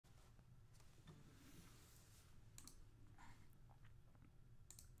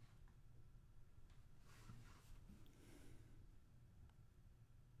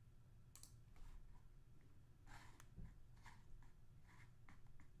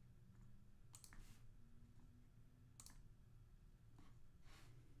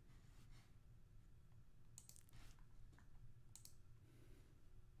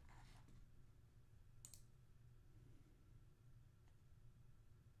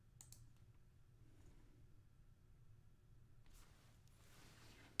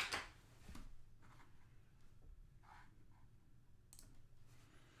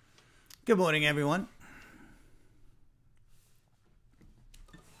Good morning, everyone.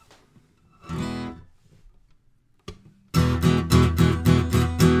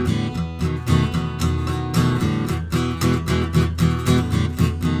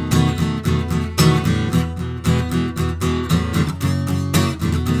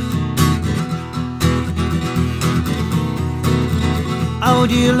 Oh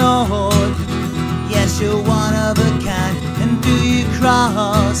dear Lord, yes, you're one of a kind, and through your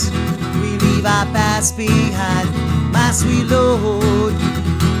cross we leave our past behind. My sweet Lord,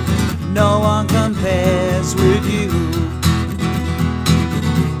 no one compares with you.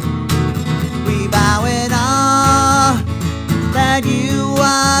 We bow in awe that you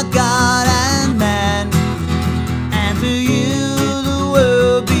are God and man, and through you the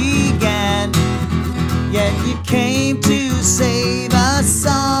world began. Yet you came to save us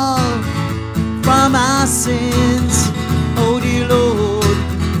all from our sins. Oh dear Lord,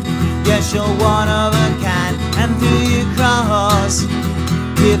 yes, you're one of a kind, and through your cross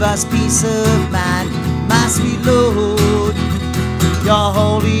give us peace of mind. My sweet Lord, you're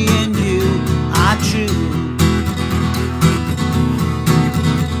holy and you are true,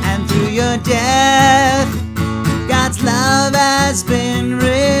 and through your death God's love has been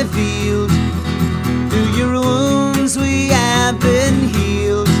revealed. Through your wounds we have been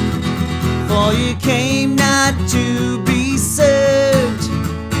healed, for you came not to be served,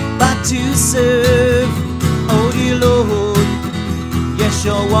 but to serve. Oh dear Lord, yes,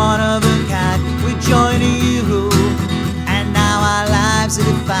 you're one of a kind. We join you, and now our lives are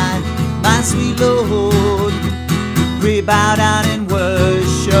defined. My sweet Lord, we bow down and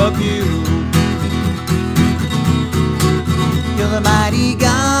worship you. You're the mighty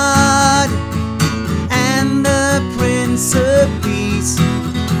God and the Prince of Peace,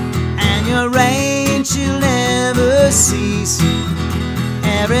 and your reign shall never cease.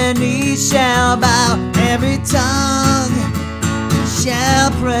 Every knee shall bow, every tongue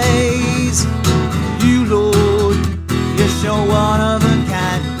shall praise you, Lord. Yes, you're one of a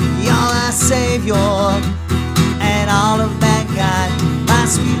kind. You're our Savior and all of mankind. My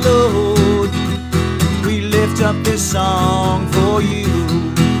sweet Lord, we lift up this song for you.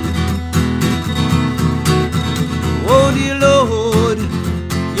 Oh dear Lord,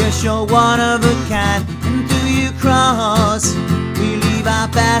 yes, you're one of a kind, and through your cross we leave our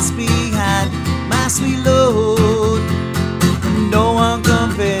past behind. My sweet Lord, no one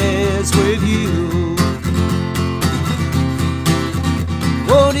compares with you.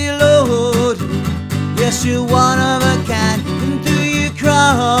 Oh dear Lord, yes, you're one of a kind, and through your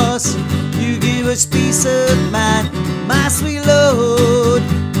cross you give us peace of mind. My sweet Lord,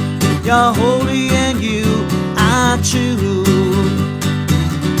 you're holy and you are true.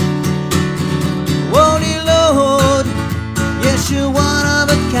 Oh dear Lord, yes, you're one of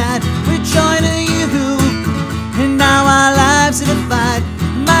a kind. We join you, and now our lives are defined.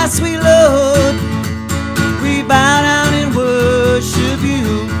 My sweet Lord, we bow down and worship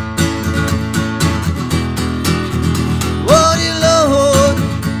you. Oh dear Lord,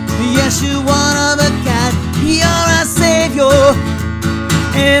 yes, you're one of a kind. You're our Savior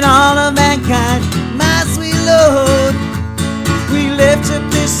and all of mankind. My sweet Lord, we lift up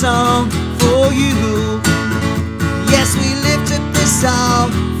this song for you. Yes, we lift up this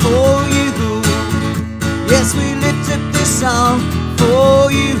song for you. Yes, we lift up this song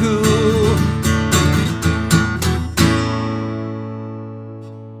for you.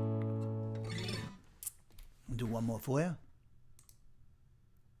 I'll do one more for you.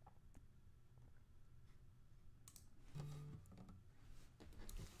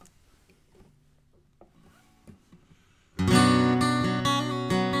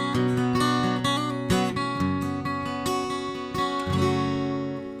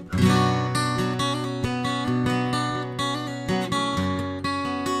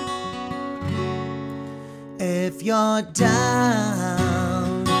 If you're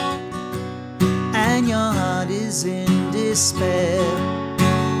down and your heart is in despair,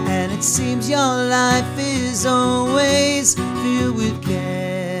 and it seems your life is always filled with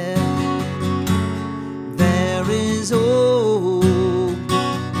care, there is hope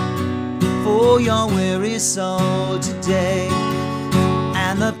for your weary soul today,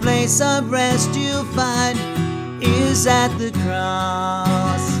 and the place of rest you'll find is at the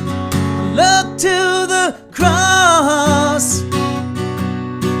cross. Look to the cross.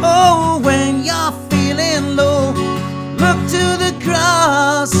 Oh, when you're feeling low, look to the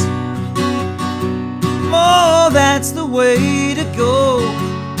cross. Oh, that's the way to go.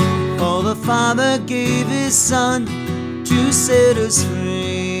 For the Father gave His Son to set us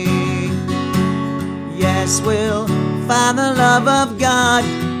free. Yes, we'll find the love of God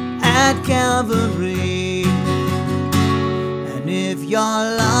at Calvary. And if you're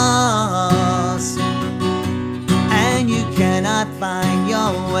lost and you cannot find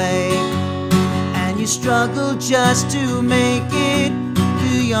your way, and you struggle just to make it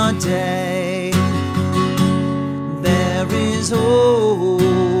through your day, there is hope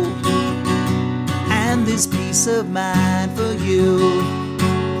and this peace of mind for you.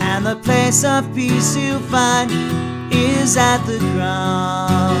 And the place of peace you find is at the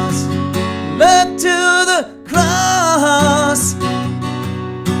cross. Look to the cross.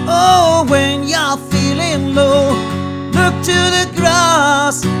 Oh, when you're feeling low, look to the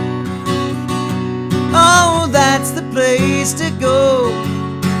cross. Oh, that's the place to go.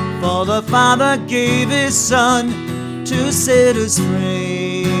 For the Father gave His Son to set us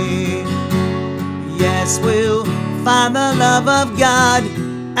free. Yes, we'll find the love of God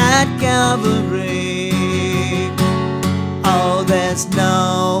at Calvary. Oh, there's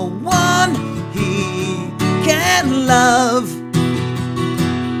no one He can love.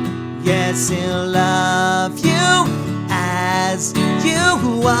 Yes, He'll love you as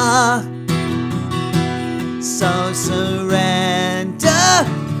you are. So surrender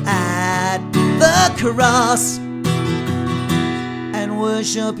at the cross and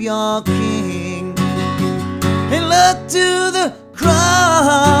worship your King. And look to the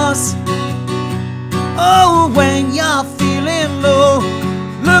cross. Oh, when you're feeling low,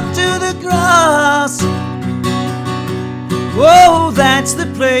 look to the cross. Oh, that's the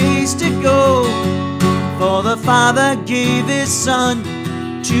place to go. For the Father gave His Son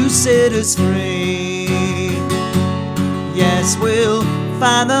to set us free. Yes, we'll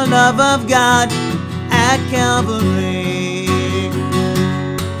find the love of God at Calvary.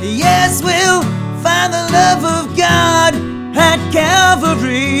 Yes, we'll find the love of God at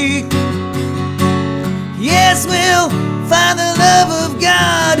Calvary. Yes, we'll find the love of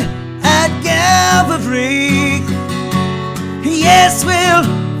God at Calvary. Yes, we'll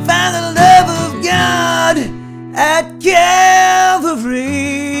find the love of God at Calvary.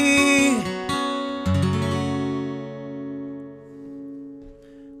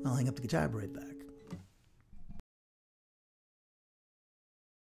 I'll hang up the guitar, be right back.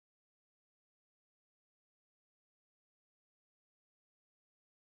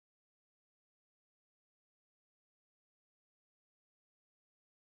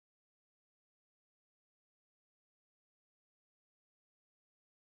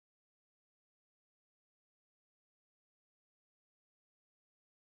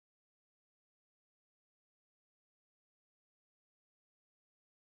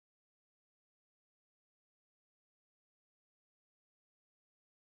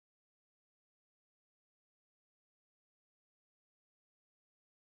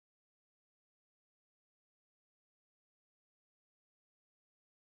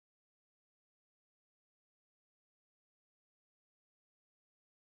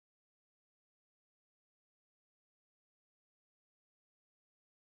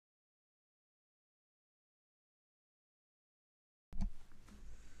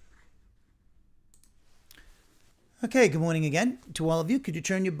 Okay, good morning again to all of you. Could you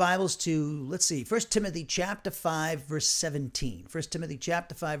turn your Bibles to, let's see, 1 Timothy chapter 5, verse 17. 1 Timothy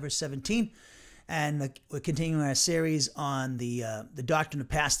chapter 5, verse 17. And we're continuing our series on the doctrine of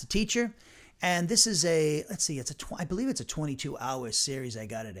pastor teacher. And this is a, let's see, I believe it's a 22-hour series I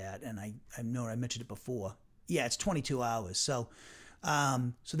got it at. And I know I mentioned it before. Yeah, it's 22 hours. So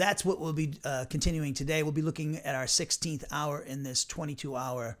that's what we'll be continuing today. We'll be looking at our 16th hour in this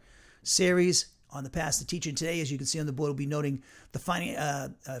 22-hour series on the pastor teaching. Today, as you can see on the board, we'll be noting the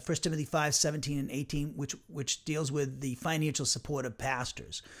 1 Timothy 5, 17 and 18, which deals with the financial support of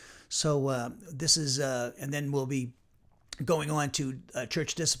pastors. So this is, and then we'll be going on to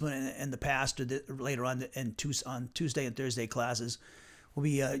church discipline and the pastor later on, and on Tuesday and Thursday classes.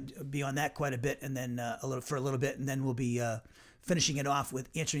 We'll be on that quite a bit, and then for a little bit, and then we'll be finishing it off with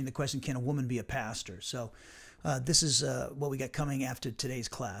answering the question, can a woman be a pastor? So this is what we got coming after today's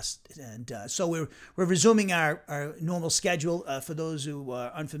class. And so we're resuming our normal schedule. For those who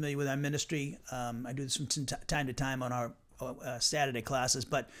are unfamiliar with our ministry, I do this from time to time on our Saturday classes.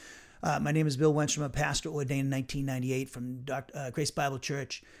 But my name is Bill Wenstrom, a pastor ordained in 1998 from Grace Bible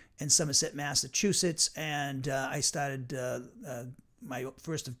Church in Somerset, Massachusetts. And I started my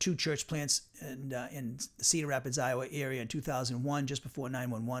first of two church plants in the Cedar Rapids, Iowa area in 2001, just before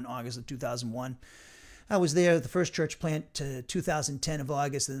 9/11, August of 2001. I was there, the first church plant, to 2010 of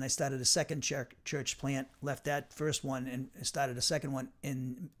August, and then I started a second church plant, left that first one, and started a second one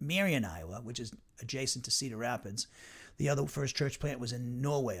in Marion, Iowa, which is adjacent to Cedar Rapids. The other first church plant was in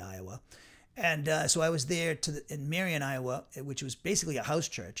Norway, Iowa. And so I was there in Marion, Iowa, which was basically a house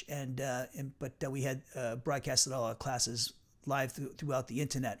church, but we had broadcasted all our classes live throughout the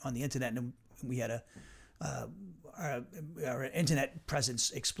internet, on the internet, and we had our internet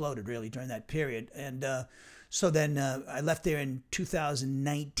presence exploded really during that period. And so then I left there in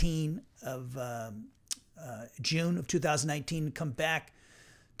 2019 of June of 2019, come back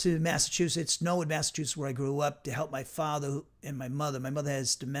to Massachusetts, Norwood, Massachusetts, where I grew up, to help my father and my mother. My mother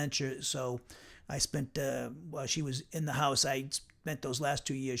has dementia, so I spent, while she was in the house, I spent those last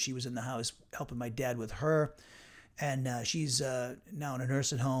 2 years, she was in the house helping my dad with her. And she's now in a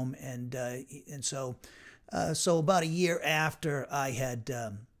nursing home. And so about a year after I had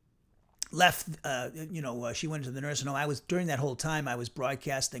left, she went into the nursing home. During that whole time, I was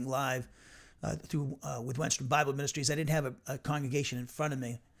broadcasting live with Wenstrom Bible Ministries. I didn't have a congregation in front of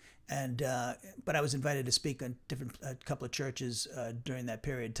me, but I was invited to speak on a couple of churches during that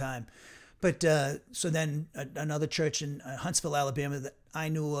period of time. But so then another church in Huntsville, Alabama, that I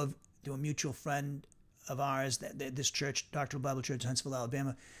knew of through a mutual friend of ours, this church, Doctrinal Bible Church, Huntsville,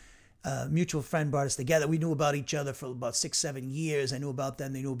 Alabama, mutual friend brought us together. We knew about each other for about 6-7 years. I knew about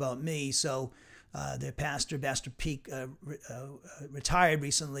them, they knew about me. So their pastor, Pastor Peak, retired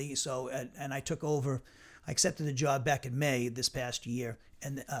recently. So and I took over. I accepted the job back in May this past year,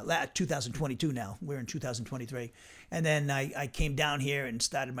 and 2022 now. We're in 2023. And then I came down here and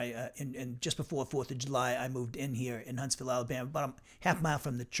started and just before 4th of July, I moved in here in Huntsville, Alabama, about a half mile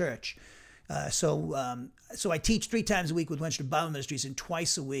from the church. So I teach 3 times a week with Wenstrom Bible Ministries and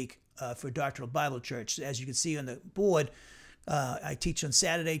twice a week for Doctrinal Bible Church. As you can see on the board, I teach on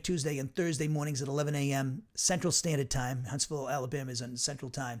Saturday, Tuesday, and Thursday mornings at 11 a.m. Central Standard Time. Huntsville, Alabama is on Central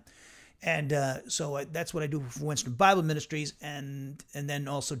Time. And so that's what I do for Wenstrom Bible Ministries. And then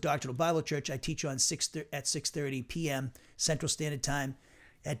also Doctrinal Bible Church. I teach on at 6:30 p.m. Central Standard Time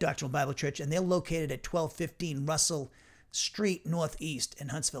at Doctrinal Bible Church. And they're located at 1215 Russell Street Northeast in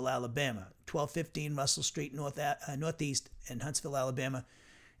Huntsville, Alabama. 1215 Russell Street Northeast in Huntsville, Alabama.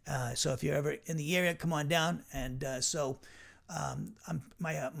 So if you're ever in the area, come on down. And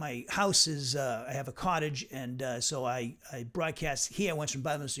my house is, I have a cottage, and so I broadcast here at Wenstrom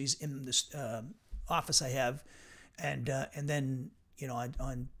Bible Ministries in this office I have. And then,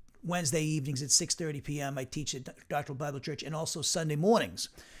 on Wednesday evenings at 6:30 p.m., I teach at Doctrinal Bible Church, and also Sunday mornings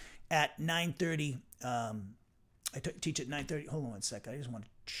at 9:30. I teach at 9:30. Hold on one sec. I just want to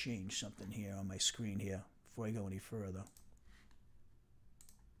change something here on my screen here before I go any further.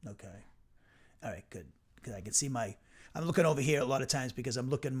 Okay. All right, good. Because I can see I'm looking over here a lot of times because I'm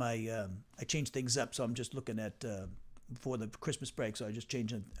looking I changed things up, so I'm just looking at before the Christmas break, so I just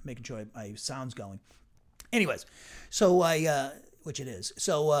making sure my sound's going. Anyways, so which it is.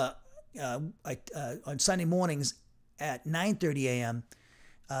 So on Sunday mornings at 9:30 a.m.,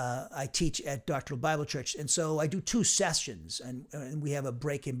 I teach at Doctrinal Bible Church, and so I do 2 sessions, and we have a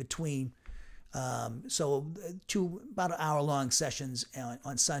break in between. So 2 about an hour-long sessions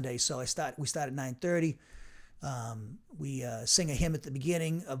on Sunday. So we start at 9:30. We sing a hymn at the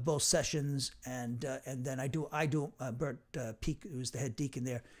beginning of both sessions, and then I do Bert Peak, who's the head deacon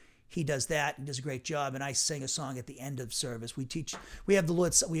there. He does that. He does a great job, and I sing a song at the end of service. We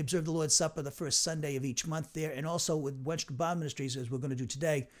observe the Lord's Supper the first Sunday of each month there, and also with Wenstrom Bible Ministries, as we're going to do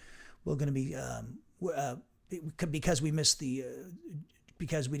today, we're going to be because we missed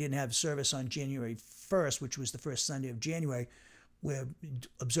because we didn't have service on January 1st, which was the first Sunday of January. We're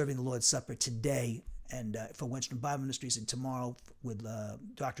observing the Lord's Supper today, and for Wenstrom Bible Ministries, and tomorrow with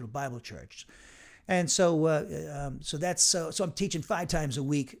Doctrinal Bible Church. And so I'm teaching 5 times a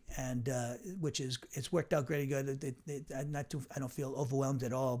week, and it's worked out very good. I don't feel overwhelmed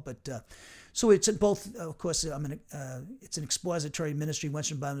at all. But so it's in both. Of course, it's an expository ministry,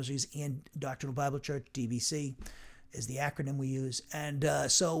 Wenstrom Bible Ministries and Doctrinal Bible Church, DBC is the acronym we use. And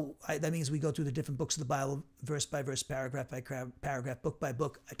that means we go through the different books of the Bible, verse by verse, paragraph by paragraph, book by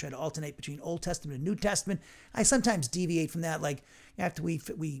book. I try to alternate between Old Testament and New Testament. I sometimes deviate from that, like after we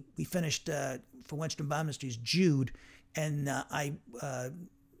finished for Wenstrom Bible Ministries Jude, and now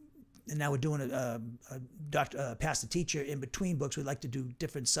we're doing a pastor teacher in between books. We like to do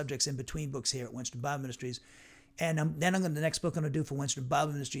different subjects in between books here at Wenstrom Bible Ministries. And the next book I'm going to do for Wenstrom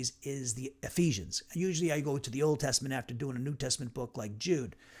Bible Ministries is the Ephesians. Usually I go to the Old Testament after doing a New Testament book like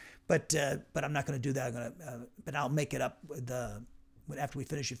Jude, but I'm not going to do that. But I'll make it up after we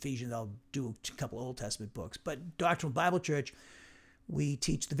finish Ephesians. I'll do a couple Old Testament books. But Doctrinal Bible Church, we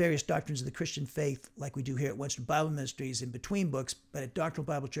teach the various doctrines of the Christian faith like we do here at Wenstrom Bible Ministries in between books. But at Doctrinal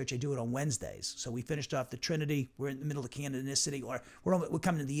Bible Church, I do it on Wednesdays. So we finished off the Trinity. We're in the middle of canonicity, or we're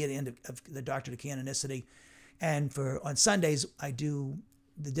coming to the end of the doctrine of canonicity. And on Sundays, I do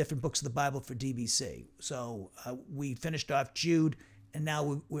the different books of the Bible for DBC. So we finished off Jude, and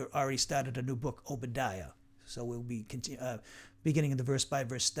now we're already started a new book, Obadiah. So we'll be beginning the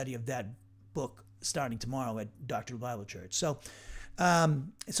verse-by-verse study of that book starting tomorrow at Doctrine Bible Church. So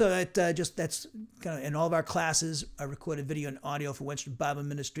that's kind of, and all of our classes are recorded video and audio for Wenstrom Bible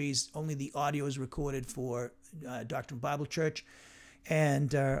Ministries. Only the audio is recorded for Doctrine Bible Church.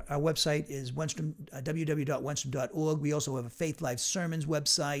 And our website is www.wenstrom.org. We also have a Faith Life Sermons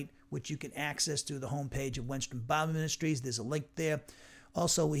website, which you can access through the homepage of Wenstrom Bible Ministries. There's a link there.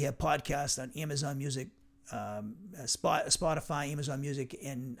 Also, we have podcasts on Amazon Music, Spotify, Amazon Music,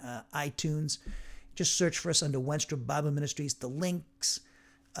 and iTunes. Just search for us under Wenstrom Bible Ministries. The links,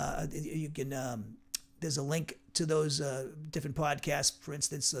 you can. There's a link to those different podcasts. For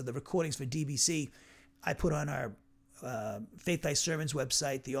instance, the recordings for DBC, I put on our Faith Life Sermons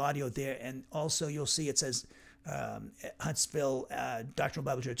website, the audio there, and also you'll see it says Huntsville, Doctrinal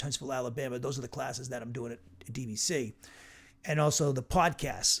Bible Church, Huntsville, Alabama. Those are the classes that I'm doing at DBC. And also the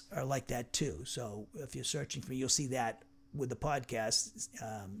podcasts are like that too. So if you're searching for me, you'll see that with the podcasts.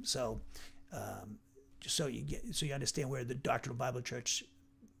 Just so you understand where the Doctrinal Bible Church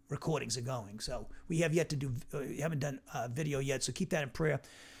recordings are going. So we have yet to do, we haven't done video yet. So keep that in prayer.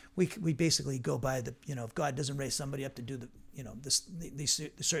 We basically go by the, if God doesn't raise somebody up to do the, these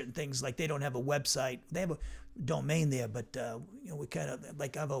certain things, like they don't have a website, they have a domain there, but we kind of,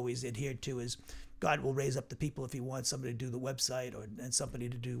 like I've always adhered to, is God will raise up the people if He wants somebody to do the website and somebody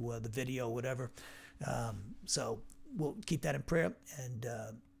to do the video, or whatever. So we'll keep that in prayer, and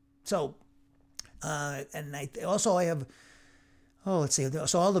and I have. Oh, let's see.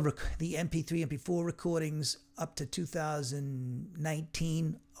 So all the MP3, MP4 recordings up to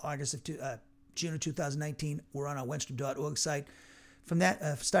 2019, June of 2019, were on our Wenstrom.org site. From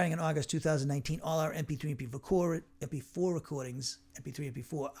that, starting in August 2019, all our MP3, MP4 recordings, MP3,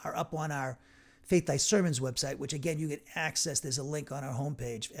 MP4, are up on our Faith Life Sermons website, which again you can access. There's a link on our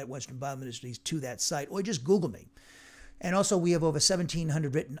homepage at Wenstrom Bible Ministries to that site, or just Google me. And also, we have over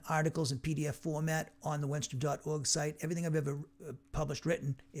 1,700 written articles in PDF format on the Wenstrom.org site. Everything I've ever published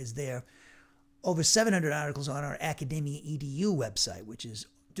written is there. Over 700 articles on our Academia EDU website, which is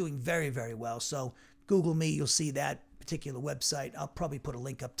doing very, very well. So Google me, you'll see that particular website. I'll probably put a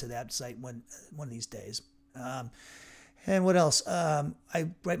link up to that site one of these days. And what else? I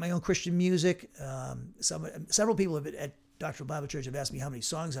write my own Christian music. Several people at Doctrinal Bible Church have asked me how many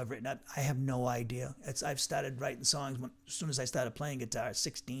songs I've written. I have no idea. I've started writing songs as soon as I started playing guitar at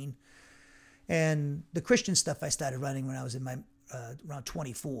 16. And the Christian stuff I started writing when I was in my around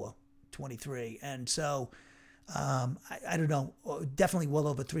 24, 23. And so I don't know, definitely well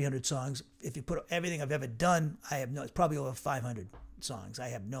over 300 songs. If you put everything I've ever done, it's probably over 500 songs.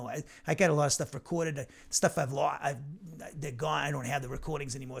 I got a lot of stuff recorded. Stuff I've lost, they're gone. I don't have the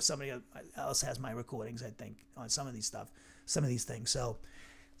recordings anymore. Somebody else has my recordings, I think, on some of these things. So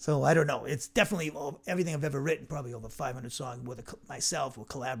I don't know. It's definitely everything I've ever written, probably over 500 songs with myself or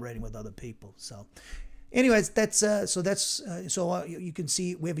collaborating with other people. So anyways, so you can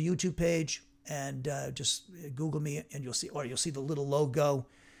see we have a YouTube page, and just Google me and you'll see the little logo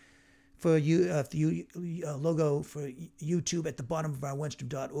for logo for YouTube at the bottom of our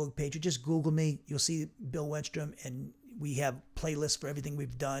Wenstrom.org page. You just Google me, you'll see Bill Wenstrom, and we have playlists for everything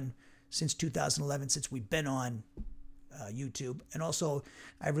we've done since 2011, since we've been on YouTube. And also,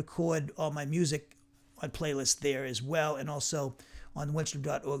 I record all my music on playlists there as well. And also on the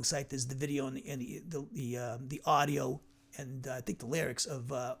Wenstrom.org site, there's the video and the audio, and I think the lyrics of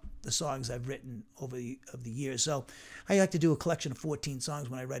the songs I've written over the years. So I like to do a collection of 14 songs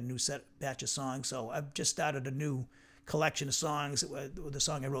when I write a new batch of songs. So I've just started a new collection of songs with a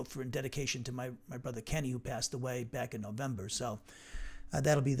song I wrote in dedication to my brother Kenny, who passed away back in November. So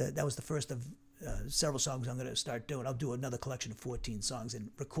that was the first of several songs I'm going to start doing. I'll do another collection of 14 songs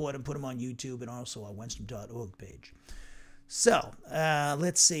and record and put them on YouTube and also our Wenstrom.org page. So,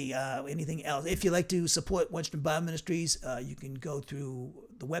 let's see, anything else? If you'd like to support Wenstrom Bible Ministries, you can go through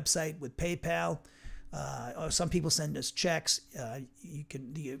the website with PayPal, or some people send us checks.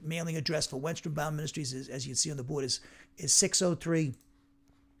 The mailing address for Wenstrom Bible Ministries, as you can see on the board, is 603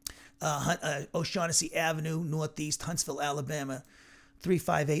 O'Shaughnessy Avenue, Northeast, Huntsville, Alabama.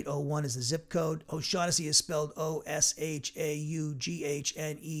 35801 is the zip code. O'Shaughnessy is spelled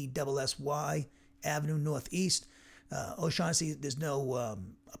OSHAUGHNESSY, Avenue, Northeast. O'Shaughnessy, there's no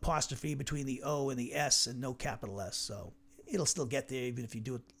apostrophe between the O and the S, and no capital S, so it'll still get there even if you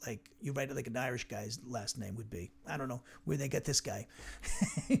do it like you write it like an Irish guy's last name would be. I don't know where they get this guy,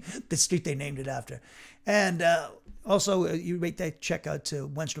 the street they named it after. And also, you rate that check out to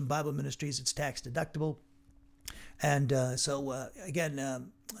Wenstrom Bible Ministries. It's tax deductible. And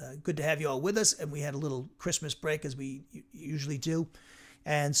again, good to have you all with us. And we had a little Christmas break as we usually do.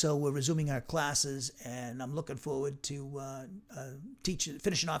 And so we're resuming our classes, and I'm looking forward to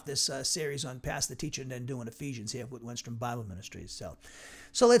finishing off this series on Past the Teacher and then doing Ephesians here with Wenstrom Bible Ministries.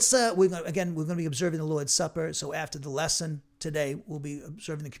 So let's, we're going to be observing the Lord's Supper. So after the lesson today, we'll be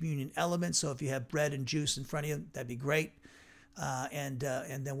observing the communion elements. So if you have bread and juice in front of you, that'd be great. And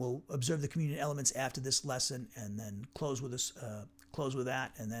then we'll observe the communion elements after this lesson, and then close with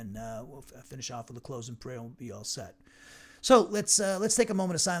that, and then we'll finish off with a closing prayer, and we'll be all set. So let's take a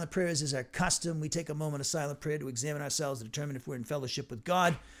moment of silent prayer, as is our custom. We take a moment of silent prayer to examine ourselves and determine if we're in fellowship with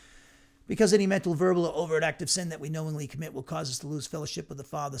God, because any mental, verbal, or overt act of sin that we knowingly commit will cause us to lose fellowship with the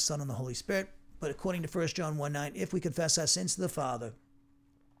Father, Son, and the Holy Spirit. But according to 1 John 1:9, if we confess our sins to the Father,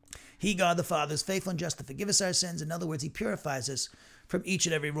 He, God the Father, is faithful and just to forgive us our sins. In other words, He purifies us from each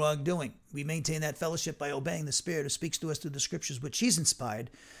and every wrongdoing. We maintain that fellowship by obeying the Spirit who speaks to us through the Scriptures which He's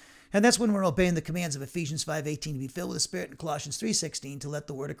inspired. And that's when we're obeying the commands of Ephesians 5:18 to be filled with the Spirit, and Colossians 3:16 to let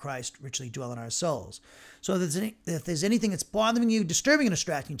the word of Christ richly dwell in our souls. So if there's anything that's bothering you, disturbing, and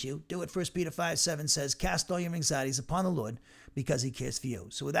distracting to you, do it. 1 Peter 5:7 says, cast all your anxieties upon the Lord because He cares for you.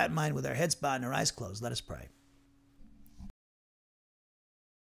 So with that in mind, with our heads bowed and our eyes closed, let us pray.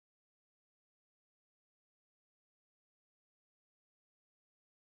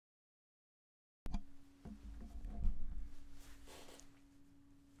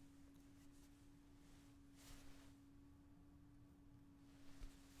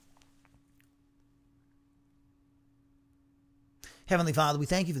 Heavenly Father, we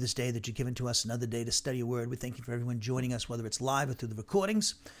thank You for this day that You've given to us, another day to study Your word. We thank You for everyone joining us, whether it's live or through the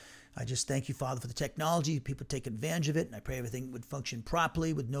recordings. I just thank You, Father, for the technology. People take advantage of it, and I pray everything would function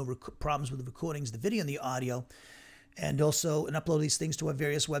properly with no problems with the recordings, the video, and the audio, and upload these things to our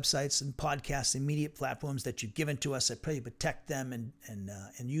various websites and podcasts and media platforms that You've given to us. I pray You protect them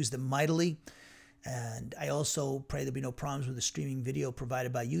and use them mightily. And I also pray there be no problems with the streaming video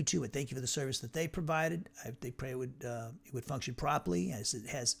provided by YouTube. And thank You for the service that they provided. They pray it would function properly, as it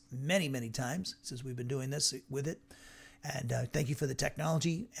has many, many times since we've been doing this with it. And thank You for the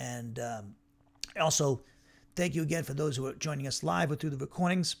technology. And also, thank You again for those who are joining us live or through the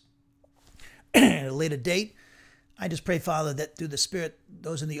recordings at a later date. I just pray, Father, that through the Spirit,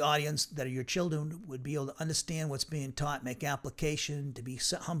 those in the audience that are Your children would be able to understand what's being taught, make application, to be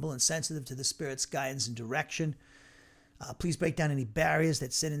humble and sensitive to the Spirit's guidance and direction. Please break down any barriers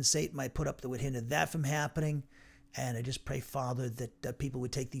that sin and Satan might put up that would hinder that from happening. And I just pray, Father, that people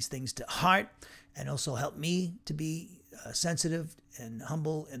would take these things to heart, and also help me to be sensitive and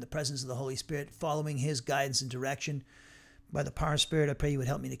humble in the presence of the Holy Spirit, following His guidance and direction. By the power of Spirit, I pray You would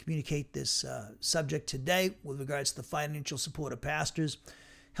help me to communicate this subject today with regards to the financial support of pastors.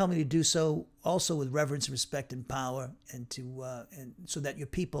 Help me to do so also with reverence, respect, and power, and so that Your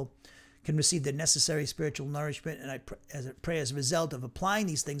people can receive the necessary spiritual nourishment. And I pray as a result of applying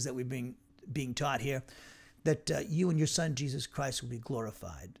these things that we're being taught here, that You and Your Son, Jesus Christ, will be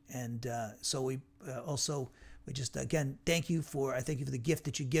glorified. And so we just, again, thank You for the gift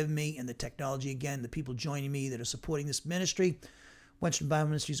that You give me, and the technology, again, the people joining me that are supporting this ministry, Wenstrom Bible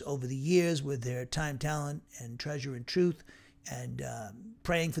Ministries, over the years with their time, talent, and treasure and truth, and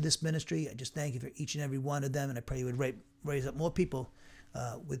praying for this ministry. I just thank You for each and every one of them, and I pray You would raise up more people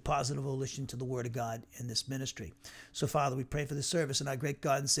with positive volition to the Word of God in this ministry. So, Father, we pray for this service in our great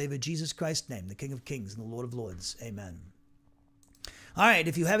God and Savior, Jesus Christ's name, the King of Kings and the Lord of Lords. Amen. All right,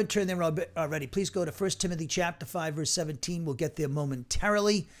 if you haven't turned there already, please go to 1 Timothy chapter 5, verse 17. We'll get there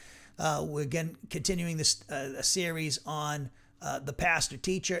momentarily. We're again continuing this a series on the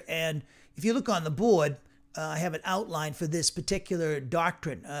pastor-teacher. And if you look on the board, I have an outline for this particular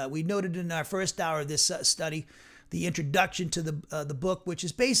doctrine. We noted in our first hour of this study the introduction to the book, which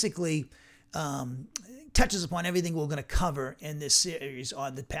is basically touches upon everything we're going to cover in this series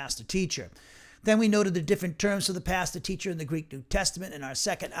on the pastor-teacher. Then we noted the different terms for the pastor-teacher in the Greek New Testament in our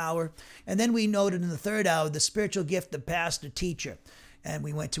second hour. And then we noted in the third hour the spiritual gift of pastor-teacher. And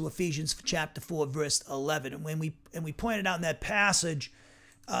we went to Ephesians chapter 4, verse 11. And we pointed out in that passage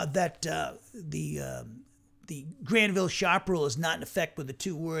that the Granville Sharp rule is not in effect with the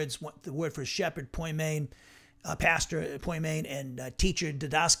two words, the word for shepherd, poimen, pastor, poimen, and teacher,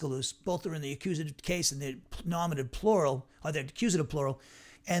 didaskalus. Both are in the accusative case and the nominative plural, or the accusative plural.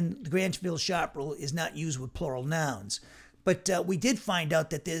 And the Granville Sharp rule is not used with plural nouns. But we did point out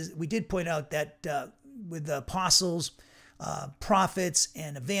that with the apostles, prophets,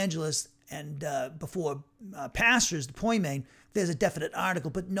 and evangelists, and before pastors, the poimen, there's a definite article,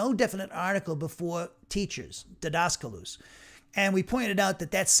 but no definite article before teachers, didaskalus. And we pointed out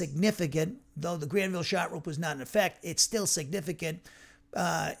that that's significant, though the Granville shot rope was not in effect. It's still significant,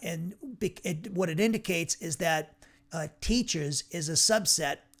 and what it indicates is that teachers is a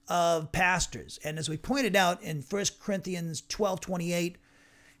subset of pastors. And as we pointed out in 1 Corinthians 12:28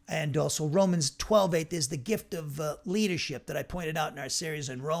 and also Romans 12:8, there's the gift of leadership that I pointed out in our series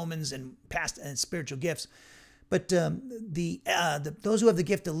in Romans and past and spiritual gifts. But those who have the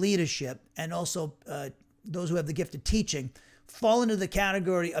gift of leadership and also those who have the gift of teaching fall into the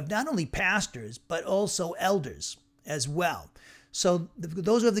category of not only pastors, but also elders as well. So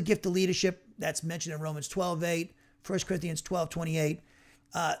those who have the gift of leadership, that's mentioned in Romans 12:8, 1 Corinthians 12:28,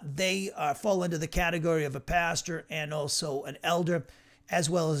 they fall into the category of a pastor and also an elder, as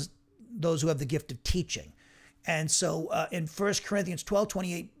well as those who have the gift of teaching. And so in 1 Corinthians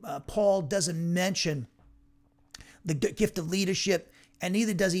 12:28, Paul doesn't mention the gift of leadership, and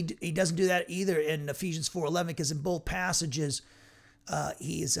neither does he doesn't do that either in Ephesians 4:11, because in both passages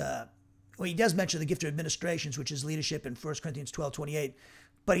he does mention the gift of administrations, which is leadership in 1 Corinthians 12:28,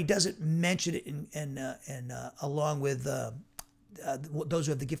 but he doesn't mention it in along with those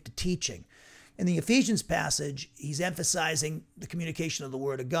who have the gift of teaching. In the Ephesians passage, he's emphasizing the communication of the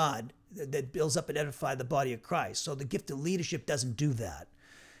Word of God that builds up and edifies the body of Christ. So the gift of leadership doesn't do that.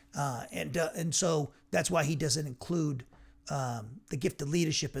 And so that's why he doesn't include the gift of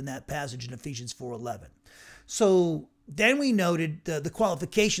leadership in that passage in Ephesians 4:11. So then we noted the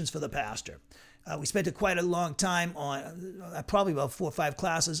qualifications for the pastor. We spent quite a long time on, probably about 4 or 5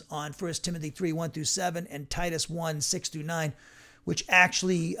 classes on 1 Timothy 3:1-7 and Titus 1:6-9, which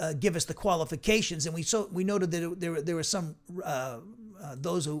actually give us the qualifications. And we noted that there were some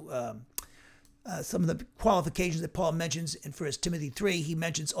some of the qualifications that Paul mentions in 1 Timothy 3, he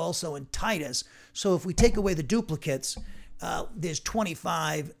mentions also in Titus. So if we take away the duplicates, there's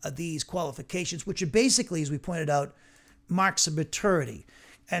 25 of these qualifications, which are basically, as we pointed out, marks of maturity.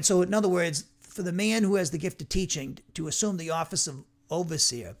 And so, in other words, for the man who has the gift of teaching to assume the office of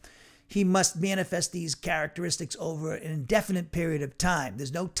overseer, he must manifest these characteristics over an indefinite period of time.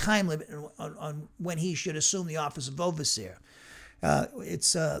 There's no time limit on when he should assume the office of overseer.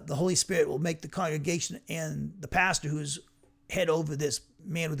 It's the Holy Spirit will make the congregation and the pastor who's head over this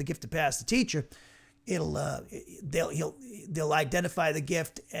man with the gift of pastor teacher. They'll identify the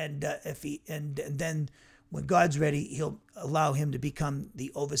gift, and then when God's ready, he'll allow him to become the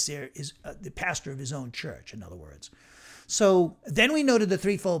overseer, the pastor of his own church, in other words. So then we noted the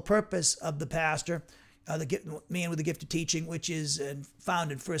threefold purpose of the pastor, the man with the gift of teaching, which is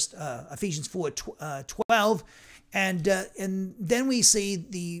found in Ephesians 4:12. And then we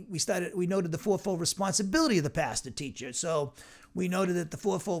noted the fourfold responsibility of the pastor teacher. So we noted that the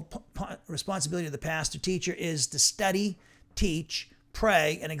fourfold responsibility of the pastor teacher is to study, teach,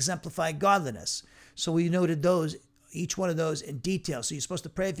 pray, and exemplify godliness. So we noted each one of those in detail. So you're supposed to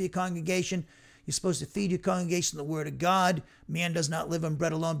pray for your congregation. You're supposed to feed your congregation the word of God. Man does not live on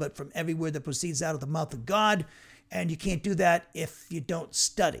bread alone, but from every word that proceeds out of the mouth of God. And you can't do that if you don't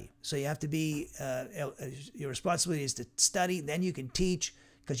study. So you have to be, your responsibility is to study, then you can teach,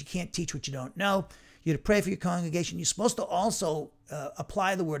 because you can't teach what you don't know. You're to pray for your congregation. You're supposed to also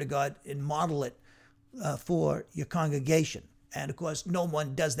apply the word of God and model it for your congregation. And of course, no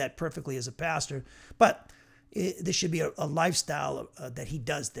one does that perfectly as a pastor, but this should be a lifestyle that he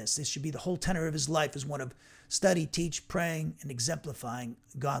does this. This should be the whole tenor of his life, is one of study, teach, praying, and exemplifying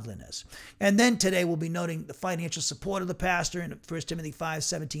godliness. And then today we'll be noting the financial support of the pastor in 1 Timothy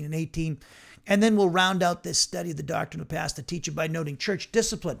 5:17 and 18. And then we'll round out this study of the doctrine of the pastor teacher by noting church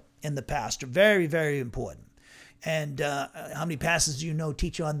discipline in the pastor. Very, very important. And how many pastors do you know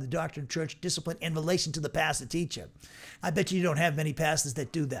teach on the doctrine of church discipline in relation to the pastor teacher? I bet you don't have many pastors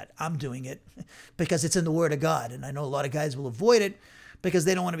that do that. I'm doing it because it's in the Word of God. And I know a lot of guys will avoid it because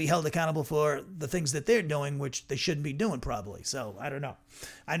they don't want to be held accountable for the things that they're doing, which they shouldn't be doing probably. So I don't know.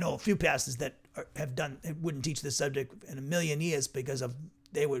 I know a few pastors that wouldn't teach this subject in a million years because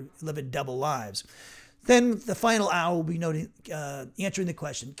they would live in double lives. Then the final hour will be answering the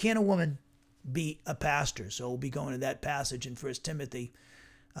question, can a woman be a pastor? So we'll be going to that passage in 1 Timothy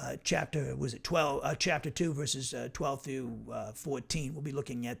chapter 2 verses 12 through 14. We'll be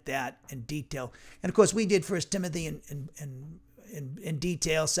looking at that in detail. And of course, we did 1 Timothy in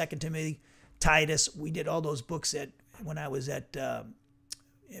detail, 2 Timothy, Titus. We did all those books when I was at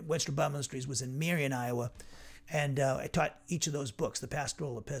Wenstrom Ministries, was in Marion, Iowa. And I taught each of those books, the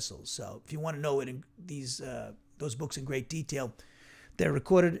pastoral epistles. So if you want to know those books in great detail, they're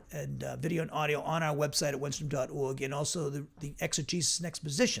recorded and video and audio on our website at wenstrom.org, and also the exegesis and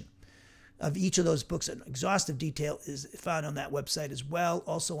exposition of each of those books in exhaustive detail is found on that website as well,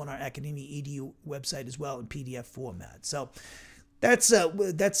 also on our Academia EDU website as well in PDF format. So that's what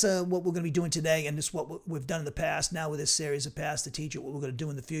we're going to be doing today, and this is what we've done in the past. Now with this series of Past the Teacher, what we're going to do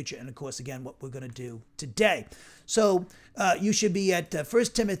in the future, and of course, again, what we're going to do today. So you should be at 1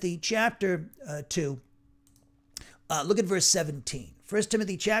 Timothy chapter 2. Look at verse 17. 1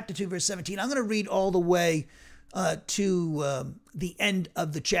 Timothy chapter 2, verse 17. I'm going to read all the way to the end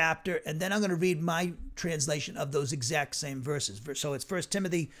of the chapter, and then I'm going to read my translation of those exact same verses. So it's 1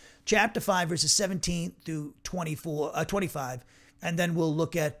 Timothy chapter 5, verses 17 through 25, and then we'll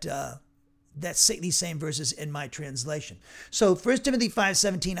look at these same verses in my translation. So 1 Timothy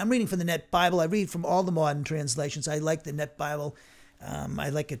 5:17, I'm reading from the Net Bible. I read from all the modern translations. I like the Net Bible. I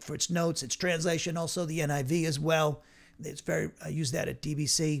like it for its notes, its translation, also the NIV as well. I use that at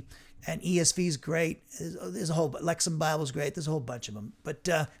DBC. And ESV is great. There's a whole, Lexham Bible is great. There's a whole bunch of them, but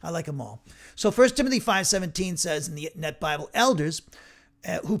I like them all. So 1 Timothy 5:17 says in the Net Bible, elders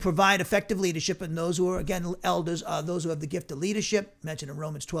who provide effective leadership, and those who are, again, elders are those who have the gift of leadership, mentioned in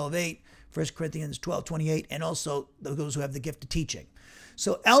Romans 12:8, 1 Corinthians 12:28, and also those who have the gift of teaching.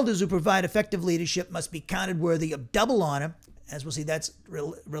 So elders who provide effective leadership must be counted worthy of double honor. As we'll see, that's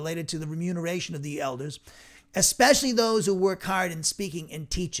related to the remuneration of the elders, especially those who work hard in speaking and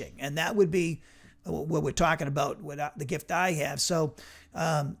teaching. And that would be what we're talking about, the gift I have. So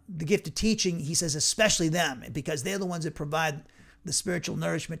the gift of teaching, he says, especially them, because they're the ones that provide the spiritual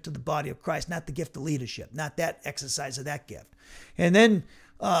nourishment to the body of Christ, not the gift of leadership, not that exercise of that gift. And then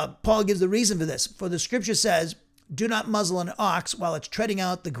Paul gives the reason for this. For the scripture says, do not muzzle an ox while it's treading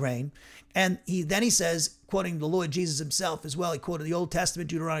out the grain. And then he says, quoting the Lord Jesus himself as well, he quoted the Old Testament,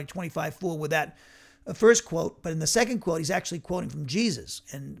 Deuteronomy 25:4, with that first quote, but in the second quote, he's actually quoting from Jesus,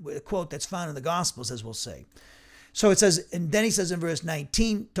 and a quote that's found in the Gospels, as we'll see. So it says, and then he says in verse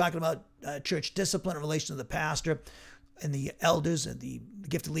 19, talking about church discipline in relation to the pastor and the elders and the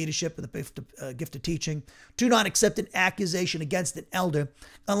gift of leadership and the gift of teaching, do not accept an accusation against an elder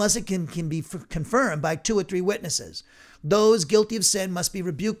unless it can be confirmed by 2 or 3 witnesses. Those guilty of sin must be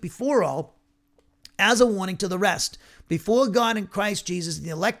rebuked before all, as a warning to the rest. Before God and Christ Jesus and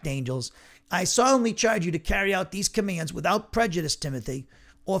the elect angels, I solemnly charge you to carry out these commands without prejudice, Timothy,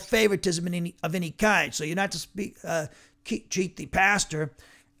 or favoritism of any kind. So you're not to treat the pastor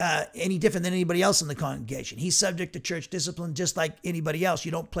any different than anybody else in the congregation. He's subject to church discipline just like anybody else.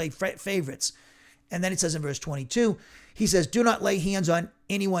 You don't play favorites. And then it says in verse 22, he says, do not lay hands on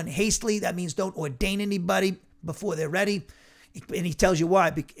anyone hastily. That means don't ordain anybody before they're ready. And he tells you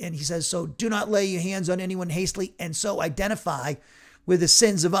why. And he says, so do not lay your hands on anyone hastily and so identify with the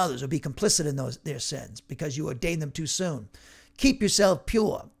sins of others or be complicit in their sins because you ordained them too soon. Keep yourself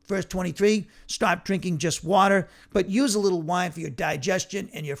pure. Verse 23, stop drinking just water, but use a little wine for your digestion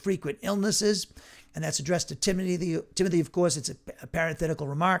and your frequent illnesses. And that's addressed to Timothy. Timothy, of course, it's a parenthetical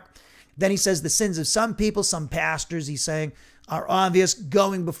remark. Then he says the sins of some people, some pastors, he's saying, are obvious,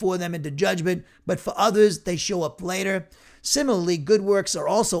 going before them into judgment, but for others, they show up later. Similarly, good works are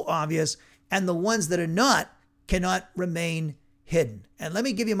also obvious, and the ones that are not cannot remain hidden. And let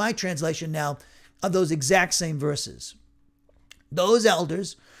me give you my translation now of those exact same verses. Those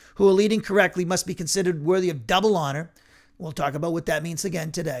elders who are leading correctly must be considered worthy of double honor. We'll talk about what that means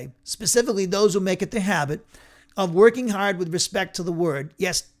again today. Specifically, those who make it the habit of working hard with respect to the word,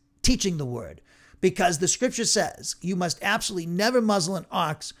 yes, teaching the word, because the scripture says you must absolutely never muzzle an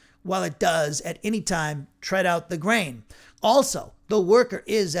ox while it does at any time tread out the grain. Also, the worker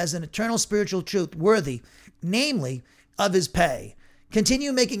is as an eternal spiritual truth worthy, namely of his pay.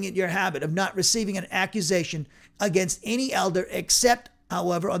 Continue making it your habit of not receiving an accusation against any elder except,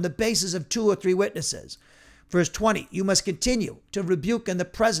 however, on the basis of 2 or 3 witnesses. Verse 20, you must continue to rebuke in the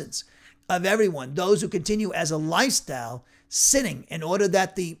presence of everyone those who continue as a lifestyle sinning, in order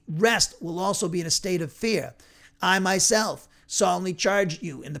that the rest will also be in a state of fear. I myself solemnly charge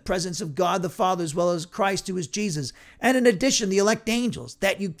you in the presence of God the Father as well as Christ who is Jesus, and in addition the elect angels,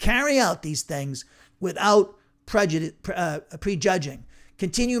 that you carry out these things without prejudging.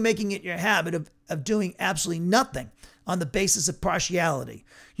 Continue making it your habit of doing absolutely nothing on the basis of partiality.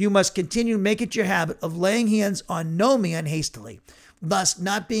 You must continue to make it your habit of laying hands on no man hastily, thus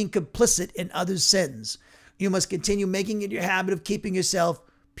not being complicit in others' sins. You must continue making it your habit of keeping yourself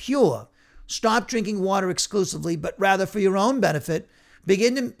pure. Stop drinking water exclusively, but rather for your own benefit,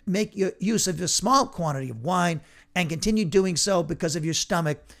 begin to make use of a small quantity of wine and continue doing so because of your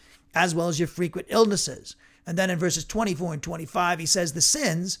stomach as well as your frequent illnesses. And then in verses 24 and 25, he says the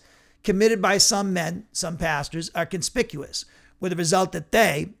sins committed by some men, some pastors, are conspicuous, with the result that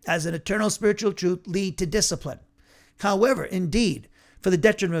they, as an eternal spiritual truth, lead to discipline. However, indeed, for the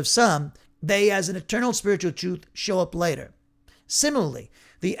detriment of some, They, as an eternal spiritual truth, show up later. Similarly,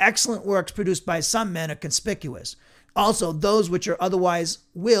 the excellent works produced by some men are conspicuous. Also, those which are otherwise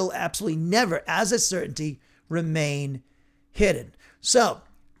will absolutely never, as a certainty, remain hidden. So,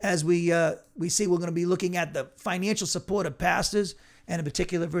 as we see, we're going to be looking at the financial support of pastors, and in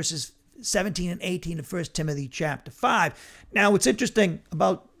particular verses 17 and 18 of 1 Timothy chapter 5. Now, what's interesting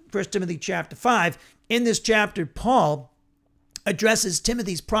about 1 Timothy chapter 5, in this chapter, Paul addresses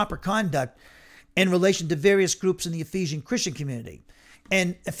Timothy's proper conduct in relation to various groups in the Ephesian Christian community.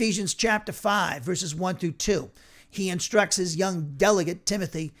 In Ephesians chapter 5, verses 1 through 2, he instructs his young delegate,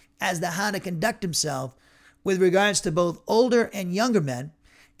 Timothy, as to how to conduct himself with regards to both older and younger men,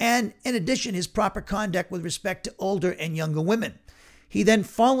 and in addition, his proper conduct with respect to older and younger women. He then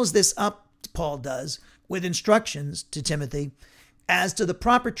follows this up, Paul does, with instructions to Timothy as to the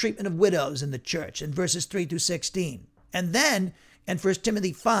proper treatment of widows in the church in verses 3 through 16. And then in 1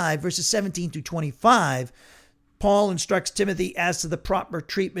 Timothy 5, verses 17 through 25, Paul instructs Timothy as to the proper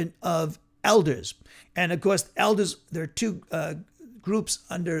treatment of elders. And of course, elders, there are two groups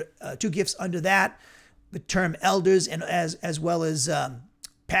under, two gifts under that, the term elders, and as well as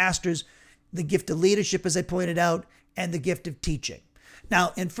pastors, the gift of leadership, as I pointed out, and the gift of teaching.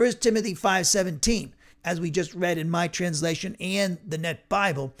 Now, in 1 Timothy 5:17, as we just read in my translation and the Net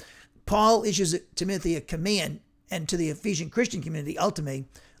Bible, Paul issues Timothy a command, and to the Ephesian Christian community ultimately.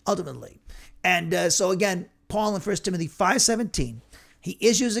 And so again, Paul in 1 Timothy 5:17, he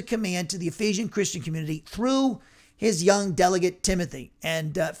issues a command to the Ephesian Christian community through his young delegate Timothy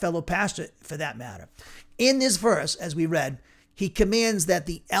and fellow pastor for that matter. In this verse, as we read, he commands that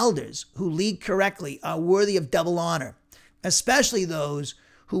the elders who lead correctly are worthy of double honor, especially those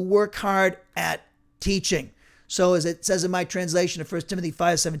who work hard at teaching. So as it says in my translation of 1 Timothy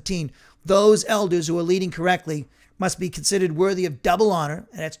 5:17, those elders who are leading correctly must be considered worthy of double honor,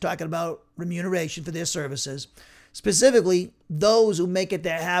 and that's talking about remuneration for their services, specifically those who make it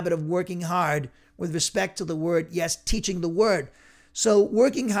their habit of working hard with respect to the word, yes, teaching the word. So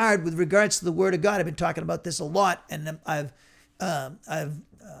working hard with regards to the word of God, I've been talking about this a lot, and I've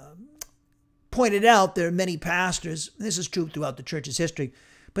pointed out there are many pastors, and this is true throughout the church's history,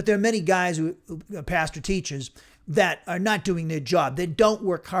 but there are many guys who are pastor teachers that are not doing their job. They don't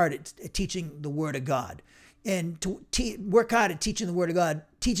work hard at teaching the word of God. And to work hard at teaching the word of God,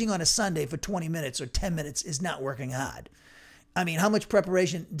 teaching on a Sunday for 20 minutes or 10 minutes is not working hard. I mean, how much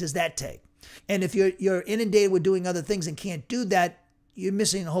preparation does that take? And if you're inundated with doing other things and can't do that, you're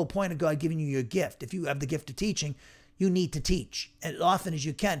missing the whole point of God giving you your gift. If you have the gift of teaching, you need to teach as often as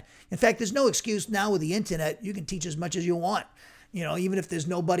you can. In fact, there's no excuse now with the internet. You can teach as much as you want. You know, even if there's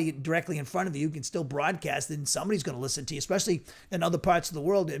nobody directly in front of you, you can still broadcast and somebody's going to listen to you, especially in other parts of the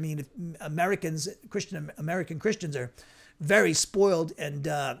world. I mean, if American Christians are very spoiled, and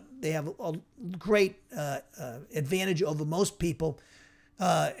they have a great advantage over most people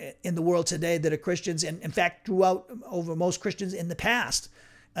in the world today that are Christians, and in fact, over most Christians in the past,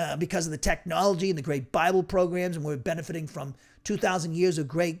 because of the technology and the great Bible programs, and we're benefiting from 2,000 years of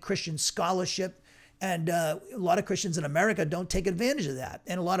great Christian scholarship. And a lot of Christians in America don't take advantage of that.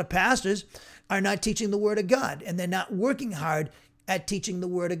 And a lot of pastors are not teaching the Word of God, and they're not working hard at teaching the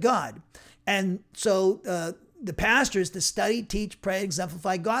Word of God. And so the pastor is to study, teach, pray,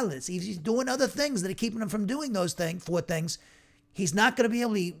 exemplify godliness. If he's doing other things that are keeping him from doing those four things, he's not going to be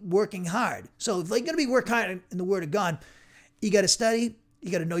able to be working hard. So if they're going to be working hard in the Word of God, you got to study,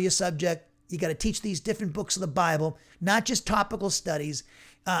 you got to know your subject, you got to teach these different books of the Bible, not just topical studies.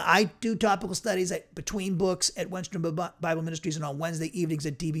 I do topical studies between books at Wenstrom Bible Ministries and on Wednesday evenings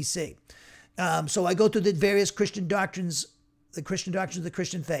at DBC. So I go through the various Christian doctrines, the Christian doctrines of the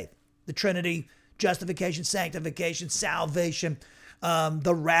Christian faith, the Trinity, justification, sanctification, salvation,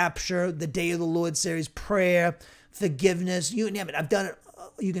 the rapture, the Day of the Lord series, prayer, forgiveness, you name it. I've done it.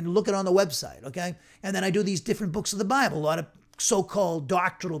 You can look it on the website, okay? And then I do these different books of the Bible. A lot of so-called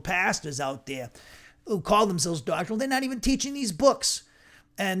doctrinal pastors out there who call themselves doctrinal, they're not even teaching these books.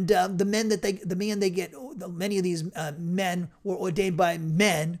 And many of these men were ordained by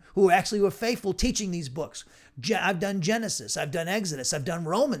men who actually were faithful teaching these books. I've done Genesis, I've done Exodus, I've done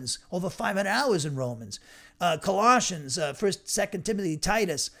Romans, over 500 hours in Romans, Colossians, 1st, 2nd Timothy,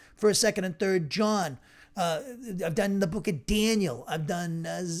 Titus, 1st, 2nd, and 3rd John. I've done the book of Daniel, I've done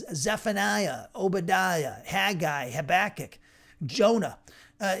Zephaniah, Obadiah, Haggai, Habakkuk, Jonah.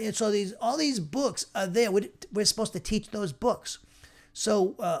 And so all these books are there. We're supposed to teach those books.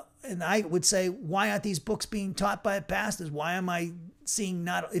 So, and I would say, why aren't these books being taught by pastors? Why am I seeing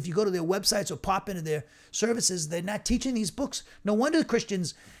not, if you go to their websites or pop into their services, they're not teaching these books. No wonder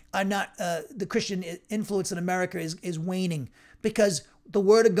Christians are not, the Christian influence in America is waning, because the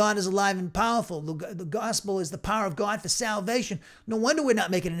word of God is alive and powerful. The gospel is the power of God for salvation. No wonder we're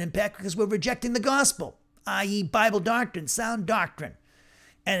not making an impact, because we're rejecting the gospel, i.e. Bible doctrine, sound doctrine.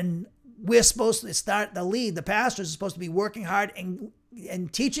 And we're supposed to start the lead. The pastors are supposed to be working hard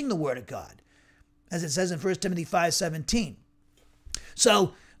and teaching the word of God, as it says in 1 Timothy 5:17.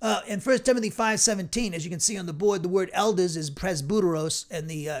 So in 1 Timothy 5:17, as you can see on the board, the word elders is presbyteros in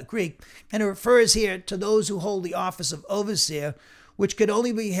the Greek, and it refers here to those who hold the office of overseer, which could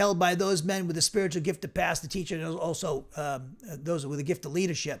only be held by those men with the spiritual gift to pastor, teacher, and also those with a gift of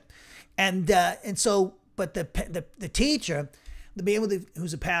leadership. And so, but the teacher,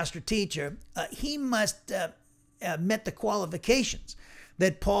 who's a pastor teacher, he must met the qualifications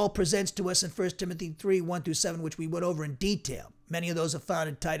that Paul presents to us in 1 Timothy 3:1-7, which we went over in detail. Many of those are found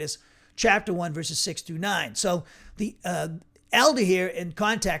in Titus chapter 1, verses 6-9. So the elder here, in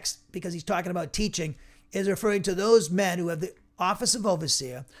context, because he's talking about teaching, is referring to those men who have the office of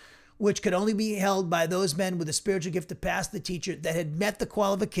overseer, which could only be held by those men with a spiritual gift to pastor, the teacher, that had met the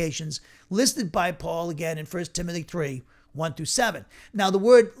qualifications listed by Paul again in 1 Timothy 3:1-7. Now, the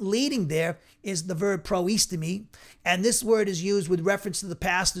word leading there is the verb proistemi, and this word is used with reference to the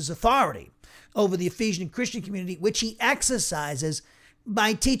pastor's authority over the Ephesian Christian community, which he exercises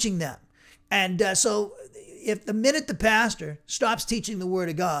by teaching them. And so if the minute the pastor stops teaching the word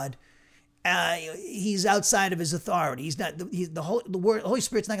of God, he's outside of his authority. He's not. The Holy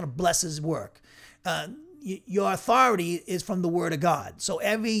Spirit's not going to bless his work. Your authority is from the word of God. So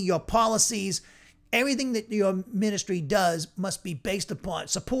your policies, everything that your ministry does must be based upon,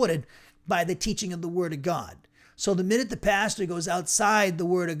 supported by the teaching of the word of God. So the minute the pastor goes outside the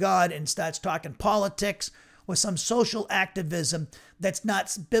word of God and starts talking politics or some social activism that's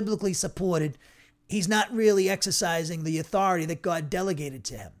not biblically supported, he's not really exercising the authority that God delegated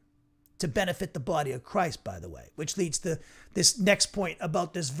to him to benefit the body of Christ, by the way, which leads to this next point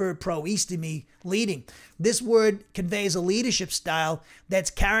about this verb proistemi, leading. This word conveys a leadership style that's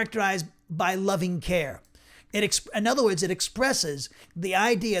characterized by loving care. In other words, it expresses the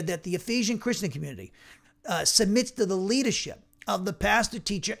idea that the Ephesian Christian community submits to the leadership of the pastor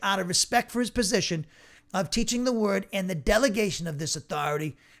teacher out of respect for his position of teaching the word and the delegation of this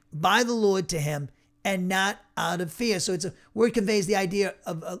authority by the Lord to him, and not out of fear. So it's a word conveys the idea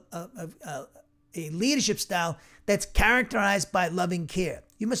of a leadership style that's characterized by loving care.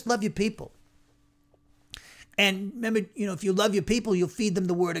 You must love your people. And remember, if you love your people, you'll feed them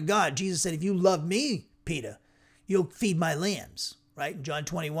the word of God. Jesus said, if you love me, Peter, you'll feed my lambs, right? In John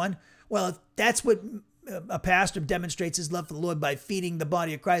 21. Well, if that's what a pastor demonstrates his love for the Lord by feeding the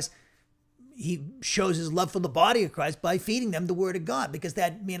body of Christ, he shows his love for the body of Christ by feeding them the word of God, because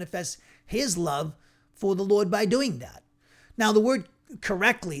that manifests his love for the Lord by doing that. Now, the word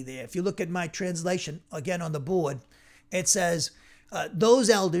correctly there, if you look at my translation again on the board, it says, those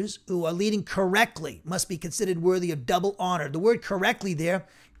elders who are leading correctly must be considered worthy of double honor. The word correctly there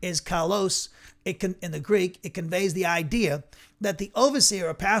is kalos. In the Greek, it conveys the idea that the overseer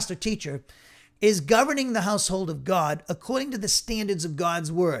or pastor teacher is governing the household of God according to the standards of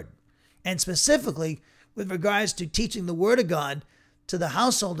God's word, and specifically with regards to teaching the word of God to the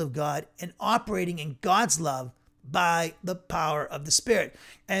household of God and operating in God's love by the power of the Spirit.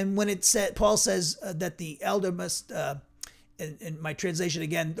 And when Paul says that the elder must, in my translation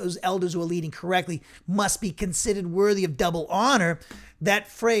again, those elders who are leading correctly must be considered worthy of double honor. That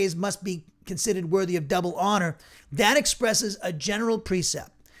phrase, must be considered worthy of double honor, that expresses a general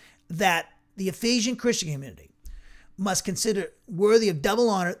precept that the Ephesian Christian community must consider worthy of double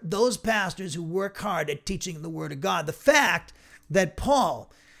honor those pastors who work hard at teaching the word of God. The fact that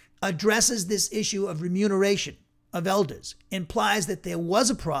Paul addresses this issue of remuneration of elders implies that there was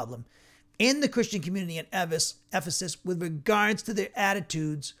a problem in the Christian community in Ephesus with regards to their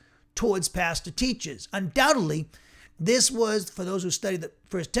attitudes towards pastor teachers. Undoubtedly, this was, for those who studied the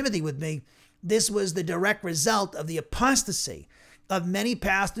 1 Timothy with me, this was the direct result of the apostasy of many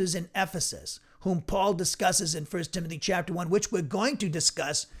pastors in Ephesus, whom Paul discusses in 1 Timothy chapter 1, which we're going to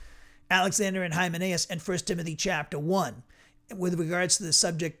discuss, Alexander and Hymenaeus, in 1 Timothy chapter 1, with regards to the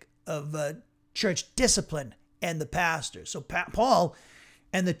subject of church discipline and the pastor. So Paul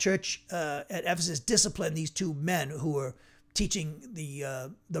and the church at Ephesus disciplined these two men who were teaching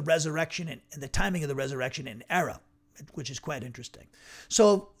the resurrection and the timing of the resurrection in error, which is quite interesting.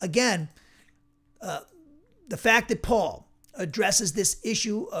 So again, the fact that Paul addresses this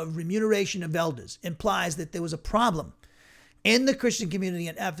issue of remuneration of elders implies that there was a problem in the Christian community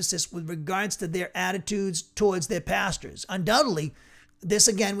in Ephesus with regards to their attitudes towards their pastors. Undoubtedly, this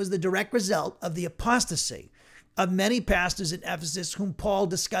again was the direct result of the apostasy of many pastors in Ephesus, whom Paul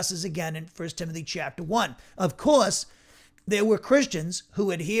discusses again in 1 Timothy chapter 1. Of course, there were Christians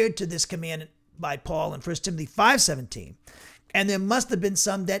who adhered to this command by Paul in 1 Timothy 5:17, and there must have been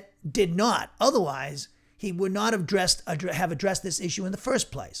some that did not. Otherwise, he would not have addressed this issue in the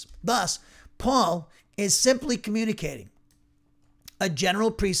first place. Thus, Paul is simply communicating a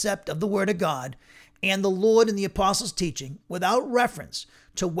general precept of the Word of God and the Lord and the apostles' teaching without reference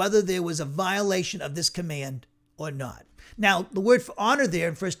to whether there was a violation of this command or not. Now, the word for honor there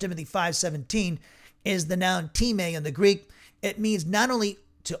in 1 Timothy 5:17 is the noun time in the Greek. It means not only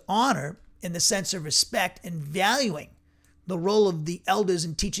to honor in the sense of respect and valuing the role of the elders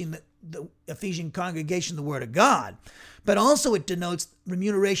in teaching the Ephesian congregation the Word of God, but also it denotes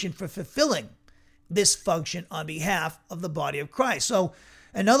remuneration for fulfilling this function on behalf of the body of Christ. So,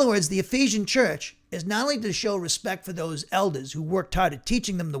 in other words, the Ephesian church is not only to show respect for those elders who worked hard at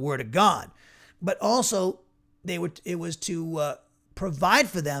teaching them the Word of God, but also it was to provide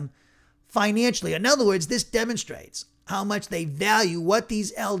for them financially. In other words, this demonstrates how much they value what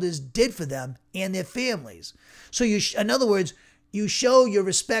these elders did for them and their families. So, in other words, you show your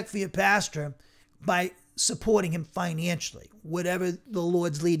respect for your pastor by supporting him financially, whatever the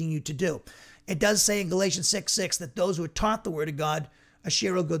Lord's leading you to do. It does say in Galatians 6:6 that those who are taught the Word of God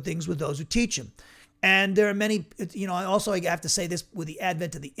share all good things with those who teach him. And there are many, also I have to say this with the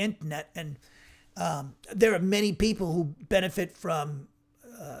advent of the internet, and there are many people who benefit from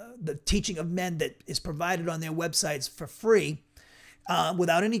the teaching of men that is provided on their websites for free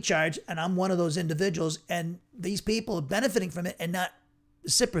without any charge. And I'm one of those individuals. And these people are benefiting from it and not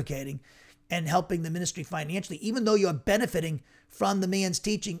reciprocating and helping the ministry financially. Even though you're benefiting from the man's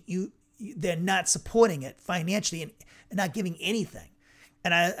teaching, they're not supporting it financially and not giving anything.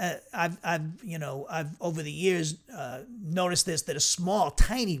 And I've over the years noticed this, that a small,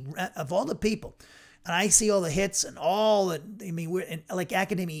 tiny, of all the people, and I see all the hits and all the, we're in, like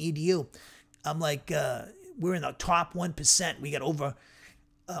Academia EDU, I'm like, we're in the top 1%. We got over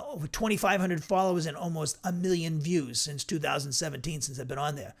 2,500 followers and almost 1 million views since 2017, since I've been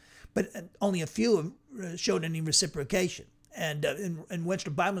on there. But only a few have showed any reciprocation. And in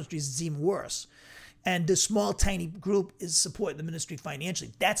Wenstrom Bible Ministries, it's even worse. And the small, tiny group is supporting the ministry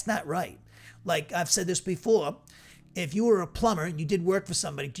financially. That's not right. Like I've said this before, if you were a plumber and you did work for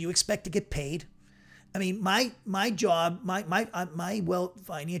somebody, do you expect to get paid? I mean, my job, my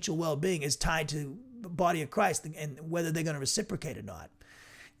financial well-being is tied to the body of Christ and whether they're going to reciprocate or not.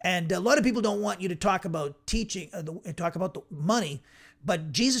 And a lot of people don't want you to talk about teaching, talk about the money,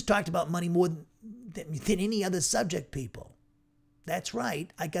 but Jesus talked about money more than any other subject, people. That's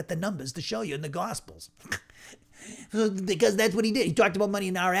right. I got the numbers to show you in the Gospels. Because that's what he did. He talked about money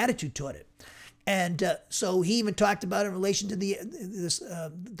and our attitude toward it. And so he even talked about it in relation to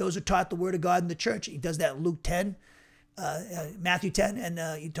those who taught the Word of God in the church. He does that in Luke 10, Matthew 10,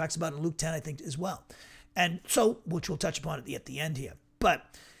 and he talks about it in Luke 10, I think, as well. And so, which we'll touch upon at the end here. But,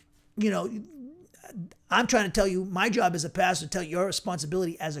 I'm trying to tell you, my job as a pastor, to tell you your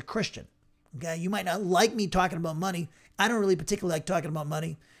responsibility as a Christian. Okay, you might not like me talking about money. I don't really particularly like talking about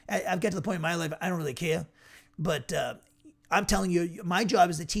money. I've got to the point in my life I don't really care. But I'm telling you, my job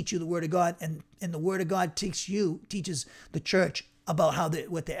is to teach you the Word of God, and the Word of God teaches the church about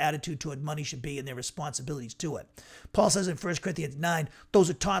what their attitude toward money should be and their responsibilities to it. Paul says in 1 Corinthians 9, those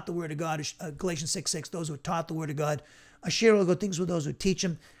who taught the Word of God, Galatians 6:6, those who taught the Word of God, share all good things with those who teach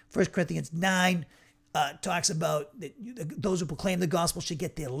them. 1 Corinthians 9 talks about those who proclaim the gospel should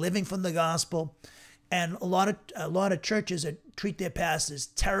get their living from the gospel. And a lot of churches treat their pastors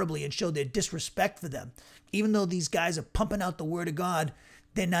terribly and show their disrespect for them. Even though these guys are pumping out the Word of God,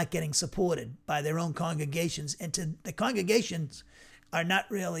 they're not getting supported by their own congregations. And the congregations are not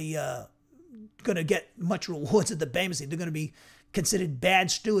really going to get much rewards at the banquet. They're going to be considered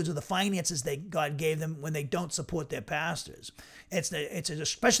bad stewards of the finances God gave them when they don't support their pastors. It's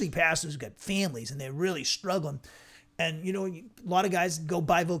especially pastors who've got families and they're really struggling. And, a lot of guys go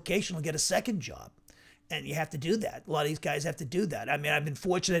bivocational and get a second job. And you have to do that. A lot of these guys have to do that. I mean, I've been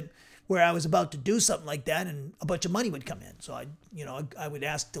fortunate where I was about to do something like that and a bunch of money would come in. So I would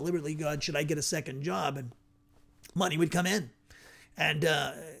ask deliberately, God, should I get a second job? And money would come in. And,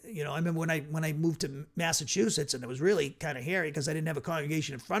 I remember when I moved to Massachusetts, and it was really kind of hairy because I didn't have a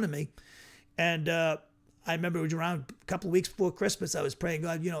congregation in front of me. And I remember it was around a couple of weeks before Christmas, I was praying,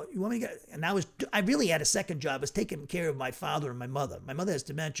 God, you want me to get, and I really had a second job. I was taking care of my father and my mother. My mother has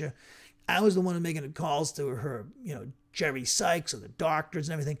dementia. I was the one making the calls to her, Jerry Sykes or the doctors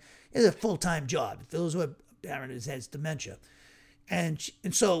and everything. It's a full-time job. It feels what parent has dementia. And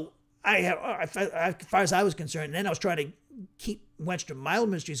so as far as I was concerned, and then I was trying to keep Wenstrom Bible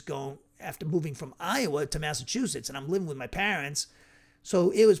Ministries going after moving from Iowa to Massachusetts. And I'm living with my parents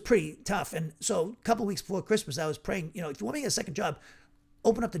So it was pretty tough. And so a couple of weeks before Christmas, I was praying, if you want me to get a second job,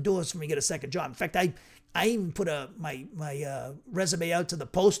 open up the doors for me to get a second job. In fact, I even put my resume out to the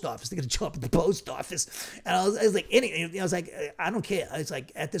post office to get a job at the post office. And I was like, I don't care. I was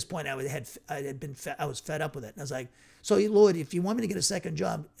like, at this point, I was fed up with it. And I was like, so Lord, if you want me to get a second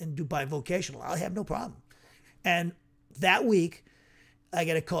job and do bivocational, I'll have no problem. And that week, I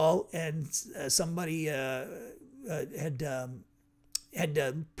get a call, and somebody had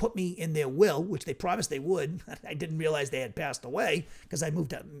put me in their will, which they promised they would. I didn't realize they had passed away because I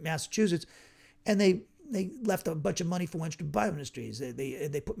moved to Massachusetts, and they left a bunch of money for Wenstrom Ministries.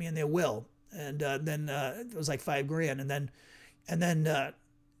 They put me in their will, and then it was like $5,000, and then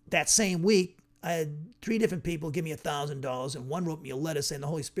that same week I had 3 different people give me $1,000, and one wrote me a letter saying the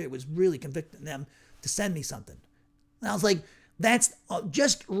Holy Spirit was really convicting them to send me something. And I was like, that's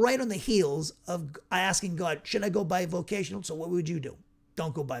just right on the heels of asking God, should I go bivocational? So what would you do?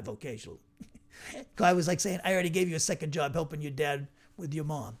 Don't go bivocational. God was like saying, I already gave you a second job helping your dad with your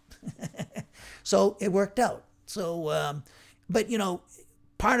mom. So it worked out. So, but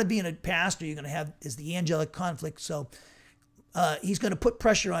part of being a pastor you're going to have is the angelic conflict. So he's going to put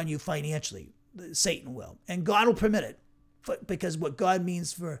pressure on you financially. Satan will. And God will permit it. Because what Satan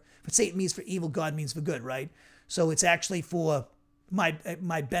means for evil, God means for good, right? So it's actually for my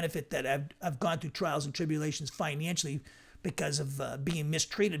benefit that I've gone through trials and tribulations financially because of being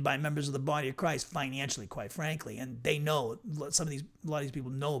mistreated by members of the body of Christ financially, quite frankly. And they know, a lot of these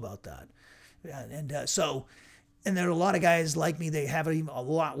people know about that. And there are a lot of guys like me, they have it even a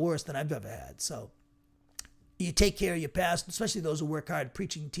lot worse than I've ever had. So you take care of your past, especially those who work hard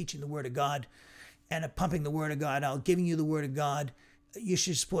preaching and teaching the Word of God and pumping the Word of God out, giving you the Word of God. You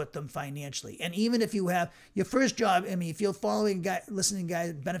should support them financially. And even if you have your first job, if you're following guys, listening to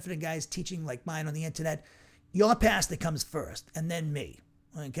guys, benefiting guys, teaching like mine on the internet, your pastor comes first and then me,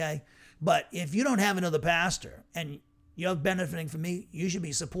 okay? But if you don't have another pastor and you're benefiting from me, you should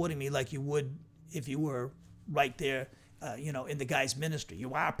be supporting me like you would if you were right there, in the guy's ministry.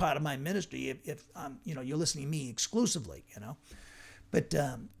 You are part of my ministry if you're listening to me exclusively, But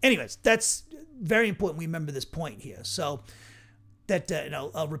anyways, that's very important we remember this point here. So that,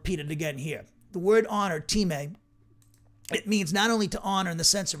 I'll repeat it again here. The word honor, time, it means not only to honor in the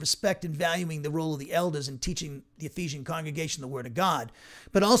sense of respect and valuing the role of the elders in teaching the Ephesian congregation the Word of God,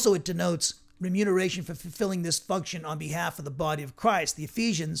 but also it denotes remuneration for fulfilling this function on behalf of the body of Christ. The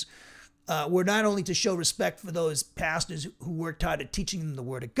Ephesians were not only to show respect for those pastors who worked hard at teaching them the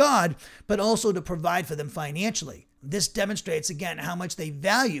Word of God, but also to provide for them financially. This demonstrates, again, how much they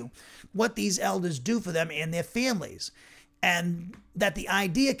value what these elders do for them and their families. And that the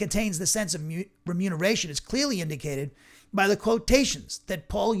idea contains the sense of remuneration is clearly indicated by the quotations that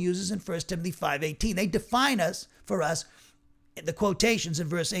Paul uses in 1 Timothy 5:18. They define for us, the quotations in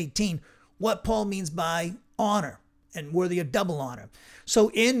verse 18, what Paul means by honor and worthy of double honor.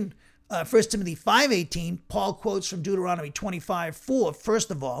 So in 1 Timothy 5:18, Paul quotes from Deuteronomy 25:4, first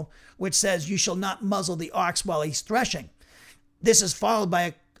of all, which says, you shall not muzzle the ox while he's threshing. This is followed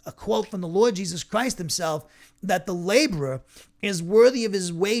by a quote from the Lord Jesus Christ himself, that the laborer is worthy of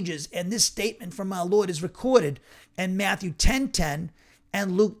his wages. And this statement from our Lord is recorded in Matthew 10:10